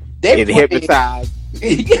Juicy. They hypnotized.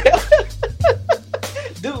 Yeah.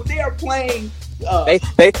 Dude, they are playing.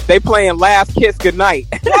 They playing Last Kiss Goodnight.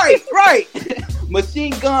 Right.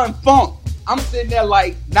 Machine Gun Funk. I'm sitting there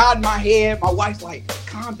like nodding my head. My wife's like,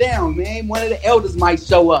 calm down, man. One of the elders might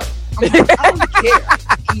show up. I'm like, I don't care.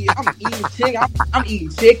 I'm eating chicken. I'm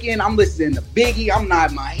eating chicken. I'm listening to Biggie. I'm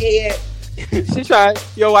nodding my head.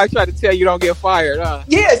 Your wife tried to tell you don't get fired, huh?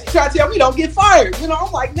 Yeah, she tried to tell me don't get fired.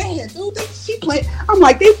 I'm like, man, dude, I'm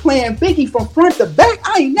like, they playing Biggie from front to back.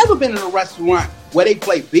 I ain't never been in a restaurant where they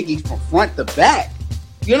play Biggie from front to back.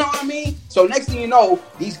 You know what I mean? So next thing you know,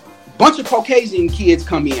 these bunch of Caucasian kids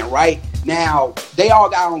come in, right? Now they all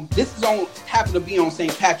got on. This is on happened to be on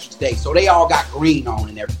St. Patrick's Day, so they all got green on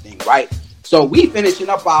and everything, right? So we finishing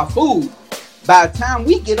up our food. By the time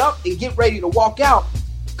we get up and get ready to walk out,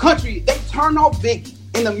 country, they turn off Biggie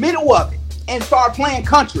in the middle of it and start playing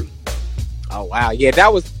country. Oh wow, yeah,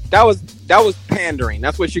 that was pandering.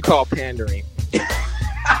 That's what you call pandering.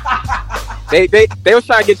 They was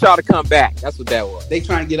trying to get y'all to come back. That's what that was. They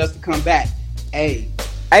trying to get us to come back. Hey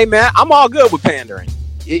man, I'm all good with pandering.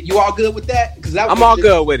 You all good with that? Because I'm all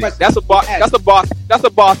good with it. That's a boss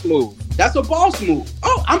move. That's a boss move.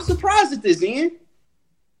 Oh, I'm surprised at this, Ian.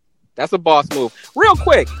 That's a boss move. Real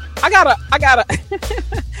quick, I gotta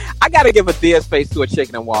give a Diaz face to a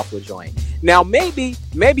chicken and waffle joint. Now, maybe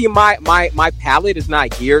my palate is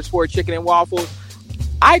not geared toward chicken and waffles.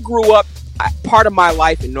 I grew up part of my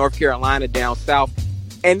life in North Carolina down south,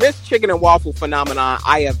 and this chicken and waffle phenomenon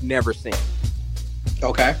I have never seen.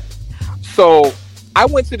 Okay. So I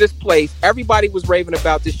went to this place. Everybody was raving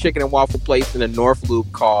about this chicken and waffle place in the North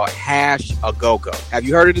Loop called Hash A Go-Go. Have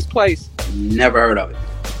you heard of this place? Never heard of it.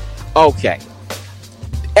 Okay.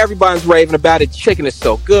 Everybody's raving about it. Chicken is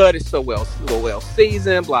so good. It's so well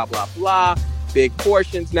seasoned, blah, blah, blah. Big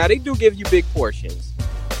portions. Now, they do give you big portions.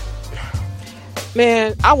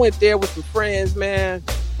 Man, I went there with some friends, man.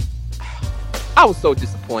 I was so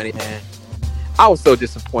disappointed, man. I was so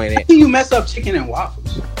disappointed. How can you mess up chicken and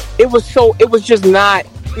waffles? It was just not.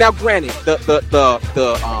 Now, granted,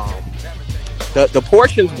 the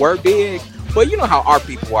portions were big, but you know how our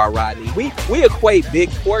people are, Rodney. We equate big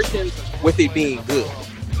portions with it being good.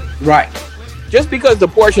 Right. Just because the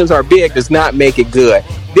portions are big does not make it good.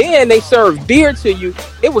 Then they served beer to you.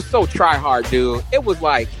 It was so try hard, dude. It was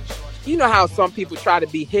like, you know how some people try to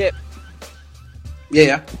be hip?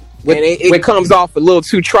 Yeah. It comes off a little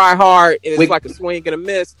too try hard, and it's like a swing and a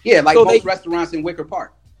miss. Yeah, like so most restaurants in Wicker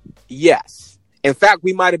Park. Yes. In fact,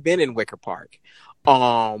 we might have been in Wicker Park.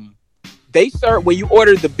 They serve, when you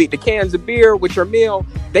order the cans of beer with your meal,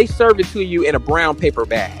 they serve it to you in a brown paper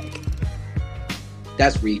bag.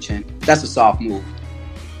 That's reaching. That's a soft move.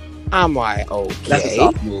 I'm like, okay. That's a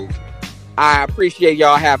soft move. I appreciate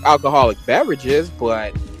y'all have alcoholic beverages,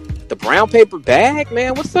 but the brown paper bag,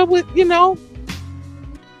 man, what's up with, I'm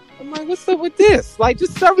like, what's up with this? Like,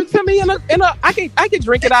 just serve it to me in a I can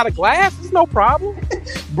drink it out of glass. It's no problem.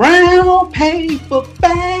 Brown paper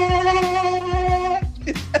bag.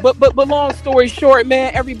 but long story short,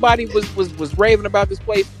 man, everybody was raving about this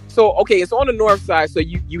place. So, okay, it's on the north side, so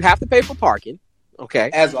you have to pay for parking. Okay.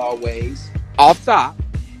 As always. Off top.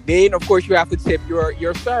 Then, of course, you have to tip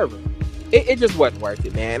your server. It just wasn't worth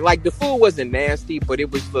it, man. Like, the food wasn't nasty, but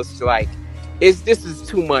it was just like, this is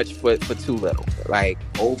too much for too little. Like,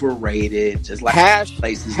 overrated. Just like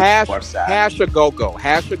places Hash A Go-Go.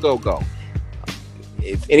 Hash A Go-Go.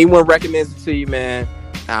 If anyone recommends it to you, man,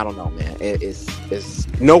 I don't know, man. It's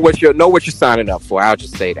know what you're signing up for. I'll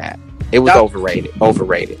just say that. It was overrated.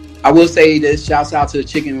 I will say this. Shouts out to the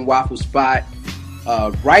chicken and waffle spot.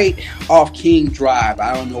 Right off King Drive.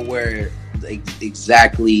 I don't know where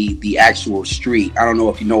exactly the actual street. I don't know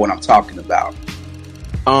if you know what I'm talking about.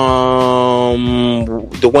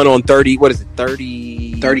 The one on 30. What is it?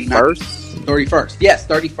 31st. 31st. Yes,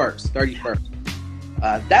 31st.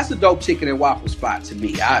 That's a dope chicken and waffle spot to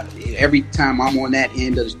me. Every time I'm on that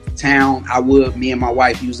end of the town, me and my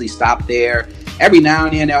wife usually stop there. Every now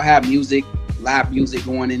and then they'll have live music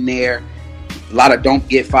going in there. A lot of don't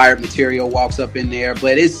get fired material walks up in there,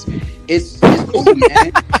 but it's cool,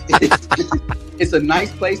 man. It's a nice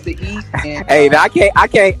place to eat. And, hey, I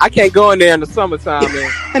can't go in there in the summertime,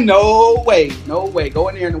 man. No way. Go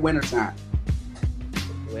in there in the wintertime.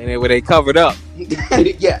 Where they covered up.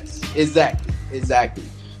 Yes, exactly.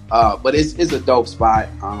 But it's a dope spot.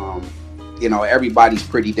 Everybody's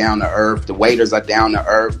pretty down to earth. The waiters are down to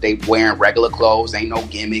earth. They wearing regular clothes. Ain't no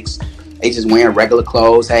gimmicks. They just wearing regular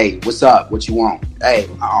clothes. Hey, what's up? What you want? Hey,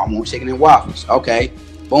 I want chicken and waffles. Okay,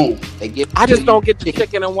 boom. I just don't get the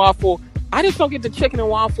chicken and waffle. I just don't get the chicken and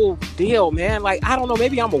waffle deal, man. Like, I don't know.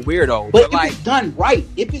 Maybe I'm a weirdo. But if it's done right,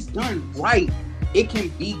 it can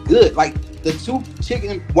be good. Like, the two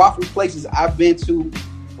chicken and waffle places I've been to.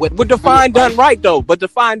 But define done right, though. But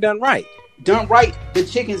define done right. Done right, the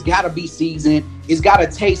chicken's got to be seasoned. It's got to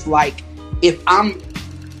taste like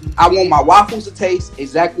I want my waffles to taste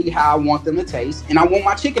exactly how I want them to taste, and I want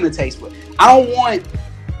my chicken to taste good. I don't want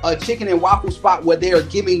a chicken and waffle spot where they're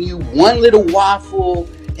giving you one little waffle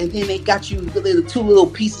and then they got you two little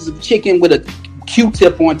pieces of chicken with a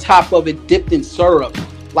Q-tip on top of it dipped in syrup.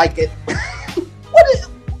 Like it.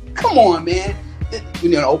 Come on, man.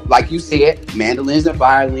 Like you said, mandolins and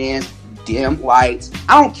violins, dim lights.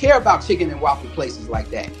 I don't care about chicken and waffle places like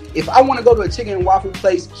that. if I want to go to a chicken and waffle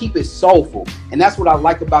place, keep it soulful, and that's what I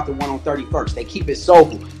like about the one on 31st. They keep it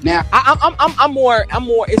soulful. Now, I'm more.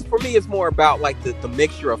 It's for me. It's more about like the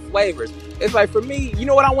mixture of flavors. It's like for me, you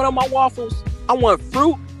know what I want on my waffles? I want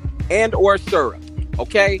fruit and or syrup.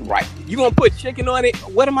 Okay, right. You gonna put chicken on it?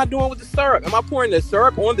 What am I doing with the syrup? Am I pouring the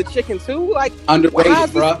syrup on the chicken too? Like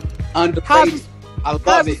underrated, bro. Underrated.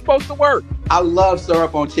 How's it supposed to work? I love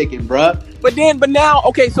syrup on chicken, bruh. But now,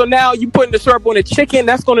 okay, so now you putting the syrup on the chicken,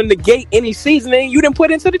 that's going to negate any seasoning you didn't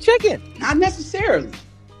put into the chicken. Not necessarily.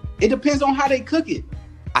 It depends on how they cook it.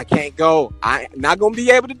 I can't go. I'm not going to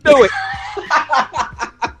be able to do it.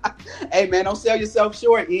 Hey, man, don't sell yourself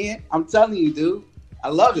short, Ian. I'm telling you, dude. I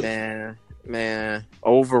love it. Man,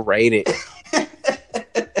 overrated.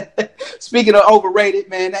 Speaking of overrated,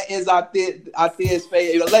 man, that is our Thea's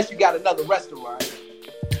favorite. Unless you got another restaurant.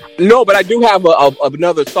 No, but I do have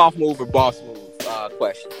another soft move or boss move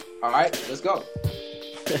question. All right, let's go.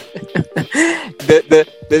 The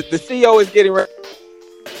CEO is getting ready.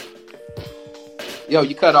 Yo,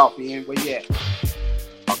 you cut off, Ian. Where you at?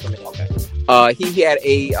 Okay. He had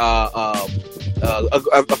a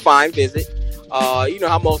fine visit. You know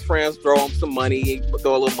how most friends throw him some money,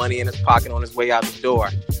 throw a little money in his pocket on his way out the door.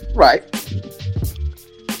 Right.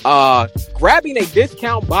 Grabbing a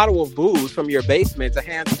discount bottle of booze from your basement to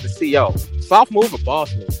hand to the CEO. Soft move or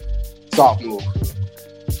boss move? Soft move.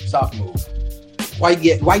 Soft move. Why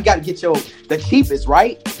you got to get the cheapest,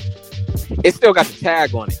 right? It still got the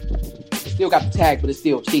tag on it. It still got the tag, but it's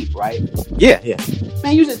still cheap, right? Yeah.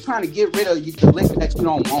 Man, you just trying to get rid of the liquor that you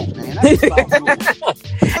don't want, man. That's a soft move.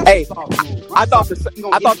 Hey, soft move. I thought the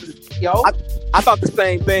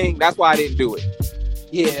same thing. That's why I didn't do it.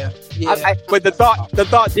 Yeah. But the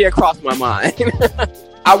thought did cross my mind.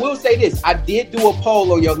 I will say this: I did do a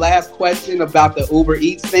poll on your last question about the Uber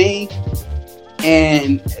Eats thing,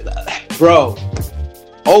 and bro,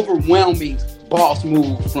 overwhelming boss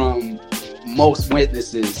move from most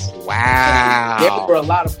witnesses. Wow. And there were a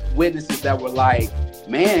lot of witnesses that were like,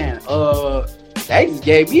 "Man, they just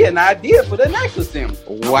gave me an idea for the next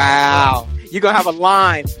assembly." Wow. You're gonna have a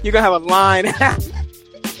line.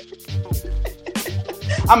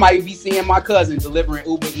 I might be seeing my cousin delivering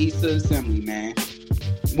Uber Eats to the assembly, man.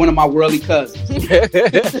 One of my worldly cousins.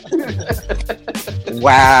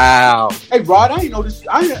 Wow. Hey, Rod, I didn't know this.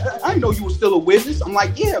 I didn't know you were still a witness. I'm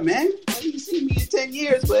like, yeah, man. You seen me in 10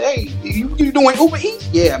 years, but hey, you doing Uber Eats?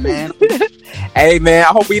 Yeah, man. Hey, man.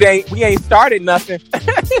 I hope we ain't started nothing.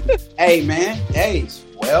 Hey, man. Hey,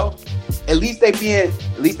 well, at least they being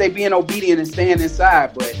obedient and staying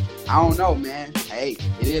inside. But I don't know, man. Hey,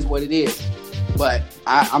 it is what it is. But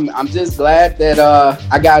I'm just glad that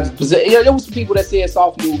I got. There was some people that said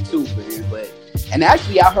soft move too, man. And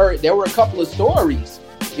actually, I heard there were a couple of stories.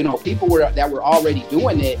 You know, people that were already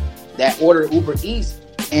doing it that ordered Uber Eats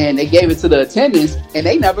and they gave it to the attendants and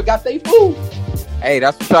they never got their food. Hey,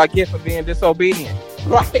 that's what y'all get for being disobedient,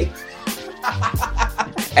 right?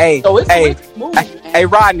 Hey, so it's move, hey,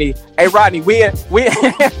 Rodney, we in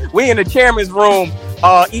the chairman's room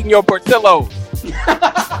eating your Portillo's.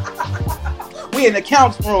 We in the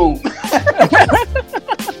count's room.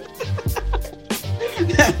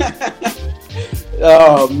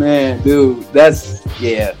 Oh man, dude, that's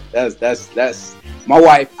my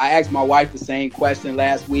wife. I asked my wife the same question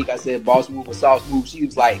last week. I said, "Boss move or soft move?" She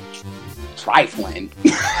was like, "Trifling."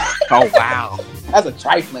 Oh wow, that's a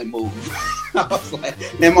trifling move. I was like,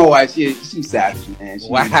 man, my wife, she's savage, man.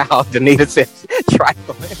 Wow, Danita said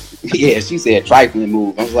trifling. Yeah, she said trifling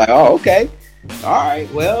move. I was like, oh, okay, all right,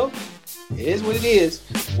 well. It is what it is.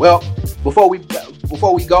 Well, before we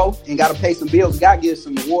go and gotta pay some bills, we gotta give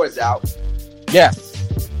some awards out. Yes.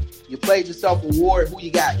 You played yourself award. Who you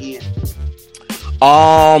got, Ian?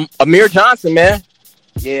 Amir Johnson, man.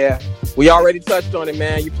 Yeah. We already touched on it,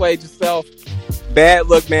 man. You played yourself. Bad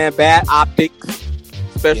look, man. Bad optics,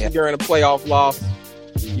 especially during a playoff loss.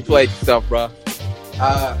 You played yourself, bro.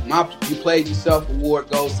 You played yourself award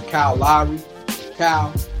goes to Kyle Lowry.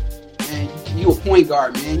 Kyle. Man, you a point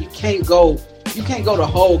guard, man. You can't go the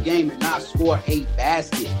whole game and not score a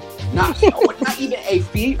basket. Not even a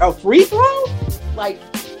free throw? Like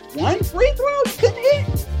one free throw you couldn't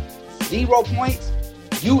hit? 0 points.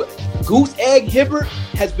 Goose Egg Hibbert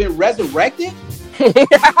has been resurrected.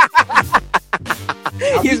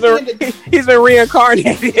 He's been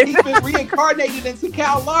reincarnated. He's been reincarnated into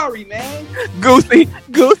Kyle Lowry, man. Goosey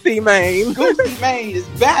Mane. Goosey Mane is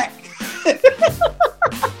back.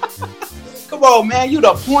 Come on, man. You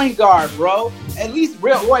the point guard, bro. At least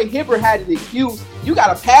Roy Hibbert had an excuse. You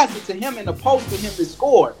got to pass it to him in the post for him to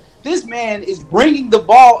score. This man is bringing the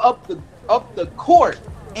ball up the court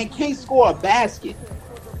and can't score a basket.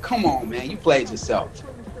 Come on, man. You played yourself.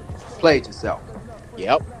 played yourself.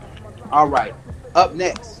 Yep. All right. Up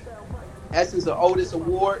next, Essence of Otis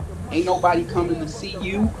Award. Ain't nobody coming to see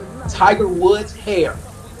you. Tiger Woods hair.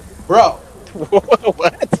 Bro.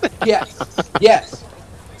 What? Yes.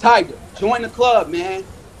 Tiger, join the club, man.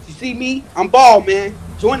 You see me? I'm bald, man.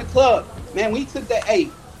 Join the club. Man, we took that, I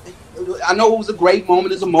know it was a great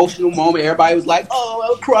moment, it's an emotional moment. Everybody was like, oh,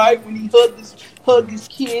 I cried when he hugged his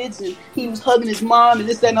kids and he was hugging his mom and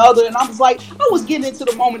this, that, and the other. And I was like, I was getting into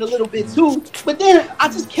the moment a little bit too. But then I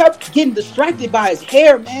just kept getting distracted by his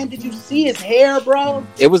hair, man. Did you see his hair, bro?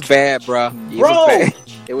 It was bad, bro.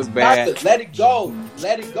 It was bad. Doctor, let it go.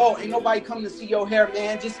 Let it go. Ain't nobody coming to see your hair,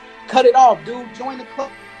 man. Just cut it off, dude. Join the club.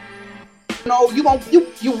 No, you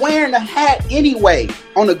wearing a hat anyway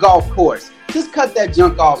on the golf course. Just cut that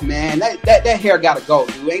junk off, man. That hair gotta go,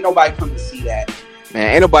 dude. Ain't nobody coming to see that.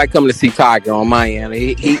 Man, ain't nobody coming to see Tiger on my end.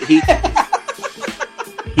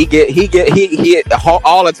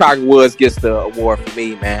 All the Tiger Woods gets the award for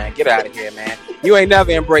me, man. Get out of here, man. You ain't never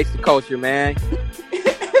embraced the culture, man.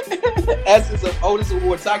 Essence of Otis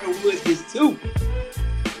Award, Tiger Woods gets 2.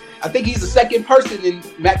 I think he's the second person in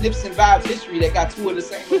Magnificent Vibes history that got 2 of the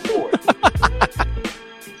same award.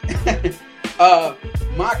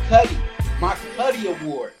 My Cuddy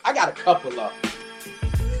Award. I got a couple of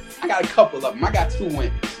them. I got 2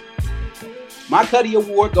 winners. My Cuddy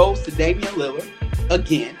Award goes to Damian Lillard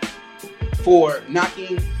again for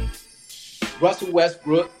knocking Russell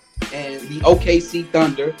Westbrook and the OKC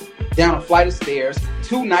Thunder down a flight of stairs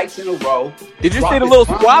 2 nights in a row. Did you see the little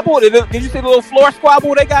squabble? Did you see the little floor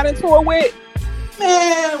squabble they got into it with?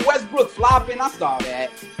 Man, Westbrook flopping. I saw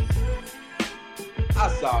that.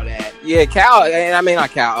 Yeah,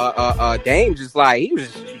 Dame just like he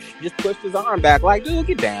was just pushed his arm back like, dude,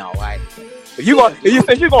 get down. Like, if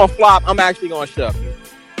you're gonna flop, I'm actually gonna shove you.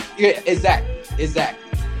 Yeah, exactly.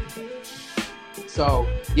 So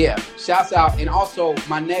yeah, shouts out, and also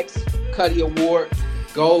my next Cuddy Award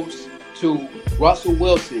goes to Russell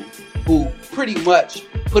Wilson, who pretty much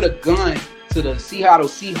put a gun to the Seattle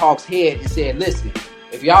Seahawks head and said, "Listen,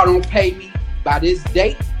 if y'all don't pay me by this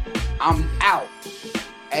date, I'm out."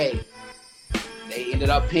 Hey, they ended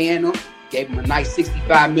up paying him, gave him a nice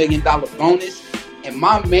 $65 million bonus, and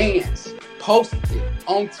my man's posted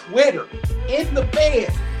on Twitter in the bed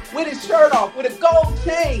with his shirt off, with a gold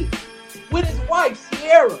chain, with his wife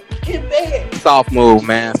Sierra in bed. Soft move,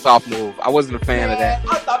 man. Soft move. I wasn't a fan of that.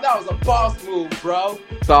 I thought that was a boss move, bro.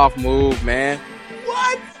 Soft move, man.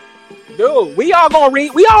 What? Dude, we all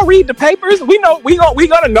read the papers. We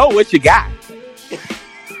gonna know what you got.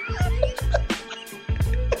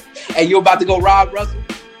 Hey, you about to go rob Russell?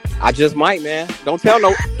 I just might, man. Don't tell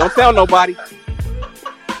nobody.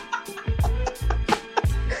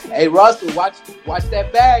 Hey, Russell, watch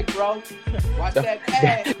that bag, bro. Watch that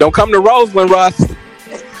bag. Don't come to Roseland, Russ.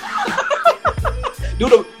 Do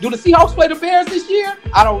the Seahawks play the Bears this year?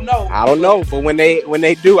 I don't know, but when they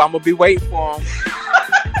do, I'm gonna be waiting for them.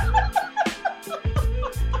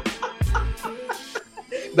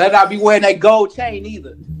 Better not be wearing that gold chain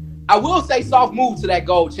either. I will say soft move to that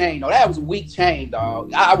gold chain, though. That was a weak chain,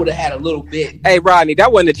 dog. I would have had a little bit. Hey, Rodney, that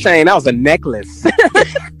wasn't a chain. That was a necklace.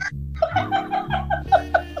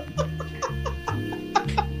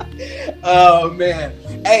 Oh, man.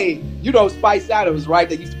 Hey, you know Spice Adams, right?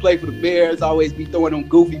 That used to play for the Bears, always be throwing them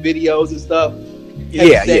goofy videos and stuff.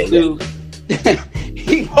 Yeah.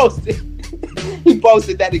 He posted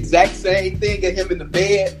that exact same thing of him in the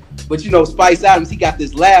bed. But you know, Spice Adams, he got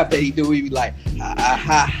this laugh that he do. He be like, ha, ha,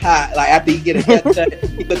 ha, ha. Like after he get a haircut,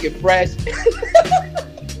 he looking fresh.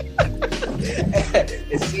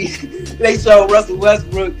 And see, they show Russell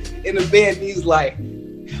Westbrook in the bed and he's like,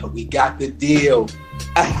 we got the deal.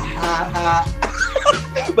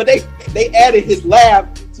 But they added his laugh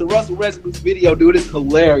to Russell Westbrook's video, dude. It's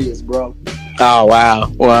hilarious, bro. Oh, wow.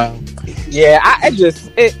 Yeah, it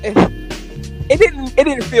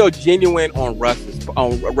didn't feel genuine on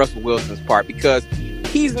Russell Wilson's part because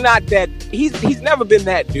he's not that he's never been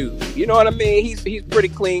that dude. You know what I mean? He's pretty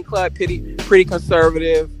clean cut, pretty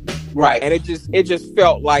conservative, right? And it just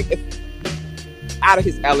felt like out of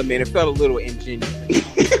his element. It felt a little ingenuous.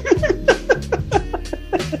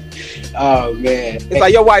 Oh man, it's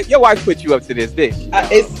like your wife put you up to this dish.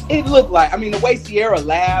 It looked like, I mean, the way Sierra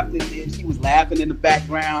laughed and she was laughing in the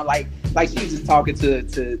background, like she was just talking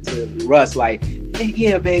to Russ, like, hey,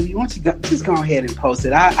 yeah, baby, why don't you just go ahead and post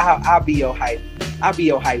it? I'll be your hype. I'll be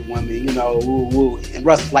your hype woman, you know. Woo, woo. And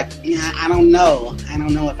Russ was like, yeah, I don't know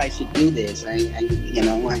if I should do this.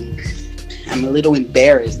 I'm a little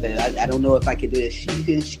embarrassed that I don't know if I could do this.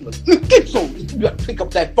 She goes, get some. You got to pick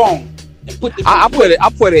up that phone and put this. I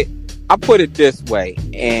put it this way,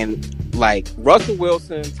 and like Russell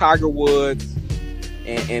Wilson, Tiger Woods,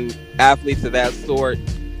 and athletes of that sort,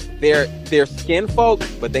 they're skin folk,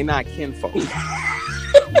 but they're not kin folk.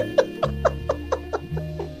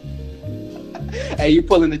 Hey, you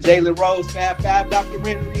pulling the Jalen Rose Fab Five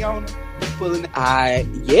documentary on him? Pulling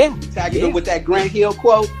Yeah. Tagging him with that Grant Hill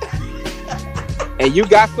quote. And you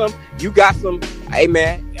got some, hey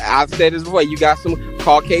man, I've said this before, you got some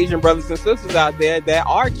Caucasian brothers and sisters out there that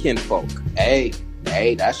are kinfolk. Hey,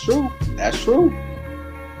 that's true. That's true.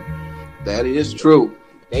 That is true.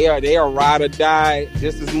 They are ride or die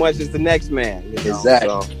just as much as the next man. You know?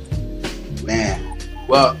 Exactly. So. Man.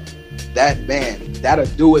 Well, that'll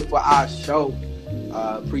do it for our show.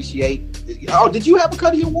 Appreciate. Oh, did you have a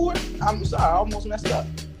Cuddy Award? I'm sorry, I almost messed up.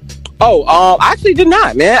 Oh, I actually did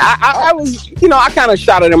not, man. I was, I kind of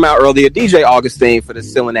shouted him out earlier. DJ Augustine for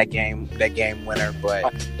stealing that game winner,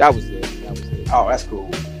 but that was it. Oh, that's cool.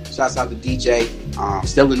 Shouts out to DJ.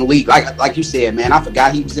 Still in the league, like you said, man. I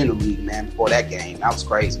forgot he was in the league, man, before that game. That was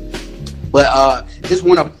crazy. But just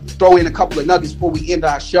want to throw in a couple of nuggets before we end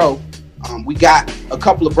our show. We got a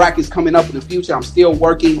couple of brackets coming up in the future. I'm still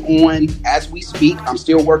working on, as we speak,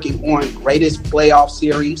 greatest playoff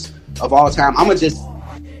series of all time. I'm going to just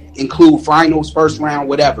include finals, first round,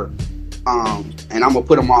 whatever. And I'm going to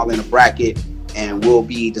put them all in a bracket, and we'll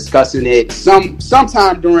be discussing it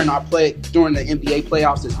sometime during the NBA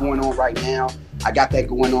playoffs that's going on right now. I got that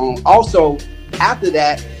going on. Also, after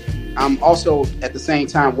that, I'm also at the same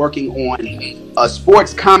time working on a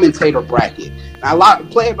sports commentator bracket. Now, a lot of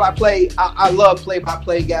play-by-play. I love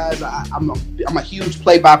play-by-play guys. I'm a huge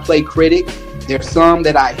play-by-play critic. There's some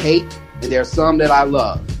that I hate, and there's some that I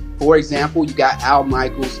love. For example, you got Al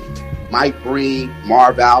Michaels, Mike Breen,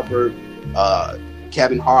 Marv Albert,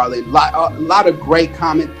 Kevin Harlan. A lot of great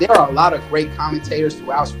There are a lot of great commentators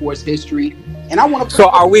throughout sports history. And I want to. So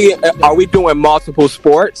are we doing multiple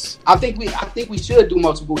sports? I think we should do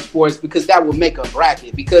multiple sports because that will make a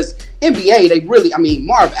bracket. Because NBA, they really,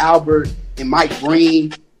 Marv Albert and Mike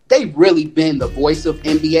Breen, they've really been the voice of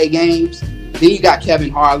NBA games. Then you got Kevin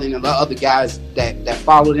Harlan and the other guys that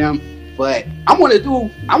follow them. But I want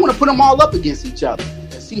to put them all up against each other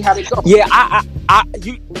and see how they go. Yeah,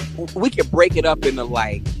 we could break it up into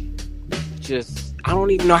I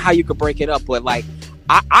don't even know how you could break it up, but I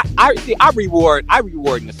reward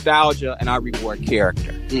nostalgia and I reward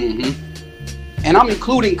character. Mm-hmm. And I'm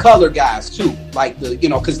including color guys too,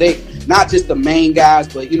 because they not just the main guys,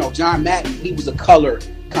 but John Madden, he was a color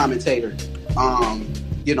commentator.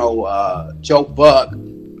 Joe Buck,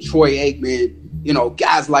 Troy Aikman,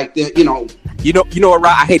 guys like that. You know what, Rod?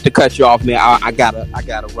 I hate to cut you off, man. I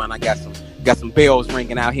gotta run. I got some bells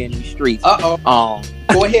ringing out here in these streets. Go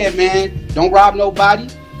ahead, man. Don't rob nobody.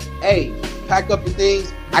 Hey, pack up your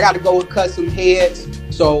things. I got to go and cut some heads.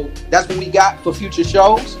 So that's what we got for future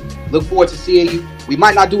shows. Look forward to seeing you. We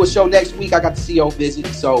might not do a show next week. I got the CO visit,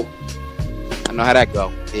 so I know how that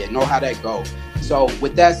go. Yeah, know how that go. So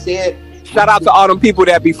with that said, shout out to all them people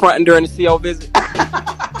that be fronting during the CO visit.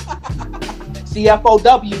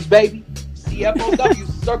 CFOWs, baby.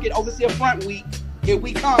 CFOWs, Circuit Overseer Front Week. Here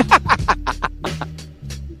we come.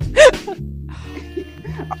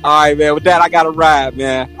 All right, man. With that, I got to ride,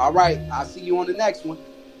 man. All right. I'll see you on the next one.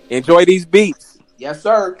 Enjoy these beats. Yes,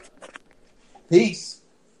 sir. Peace.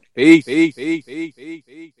 Peace.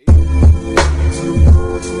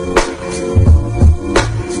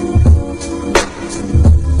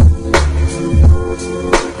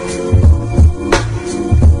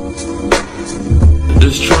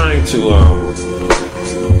 Just trying to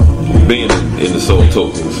be in the Soul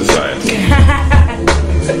Token Society.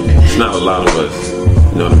 It's not a lot of us,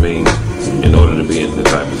 you know what I mean, in order to be in the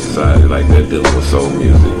type of society like that dealing with soul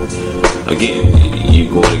music. Again,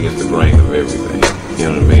 you're going against the grain of everything, you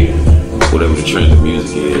know what I mean? Whatever the trend of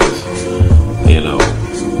music is,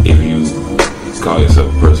 if you call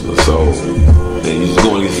yourself a person of soul, then you're just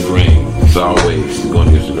going against the grain. It's always going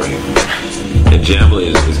against the grain. And Jamla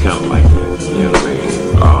is kind of like that, you know what I mean?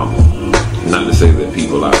 Not to say that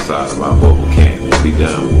people outside of our bubble can't be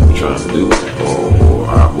down with what we're trying to do, or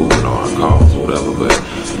our movement or our cause or whatever, but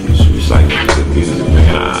it's just like good music,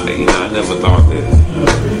 man. I never thought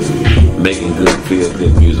that making good, feel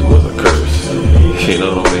good music was a curse. You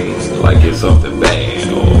know what I mean? Like it's something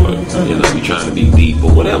bad, or you're trying to be deep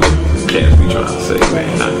or whatever cats be trying to say,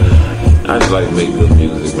 man. I just like to make good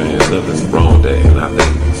music, man. There's nothing wrong with that, and I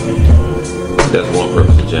think that's one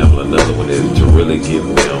purpose of Jamla. Another one is to really give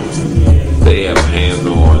them, they have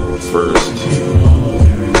hands-on first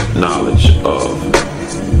knowledge of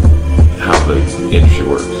how the industry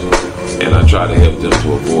works. And I try to help them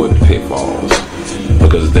to avoid the pitfalls.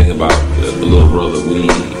 Because the thing about the little brother,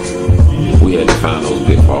 we had to find those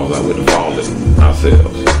pitfalls. I wouldn't fall in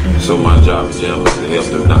ourselves. So my job as jam is to help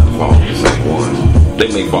them not to fall in the same ones. They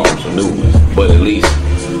may fall in some new ones, but at least,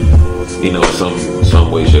 you know, in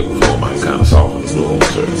some way, shape, or form, I can kind of soften the blow on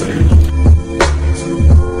certain things.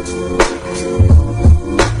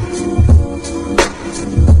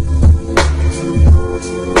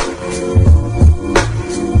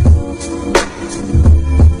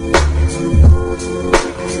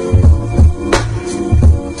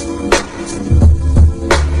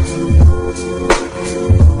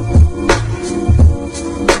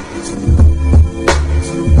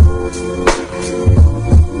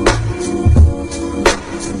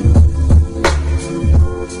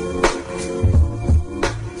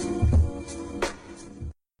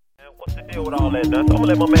 I'm gonna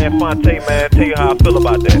let my man Fonte, man, tell you how I feel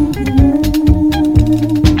about that.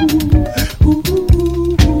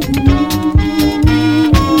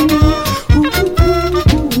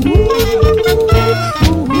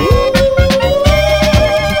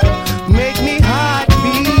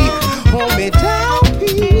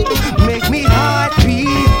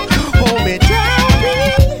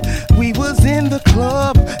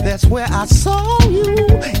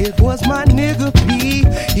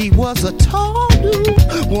 A tall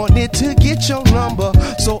dude wanted to get your number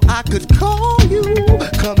so I could call you.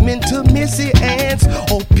 Come into Missy Ann's,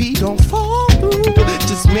 oh P, don't fall through.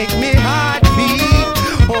 Just make me hot, P,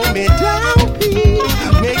 hold me down, P.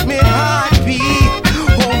 Make me hot, P,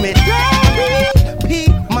 hold me down, P.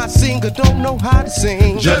 P, my singer don't know how to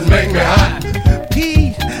sing. Just make me hot.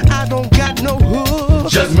 P, I don't got no hook.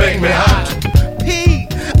 Just make me hot. P,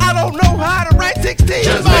 I don't know how to write 16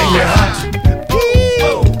 Just make me hot.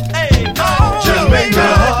 Make me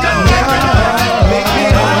hot, make me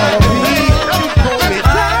hot, hold me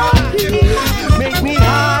down, make me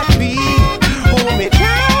hot, hold me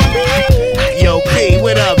down. Yo, P,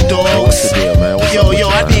 what up, dog? What's the deal, man? Yo,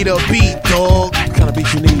 I need a beat, dog. What kind of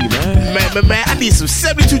beat you need, man? Man, I need some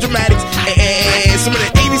 72 dramatics and some of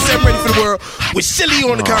the 87 Ready for the World with Chili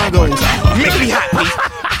on the Congos. Make me hot, P.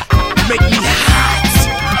 Make me hot.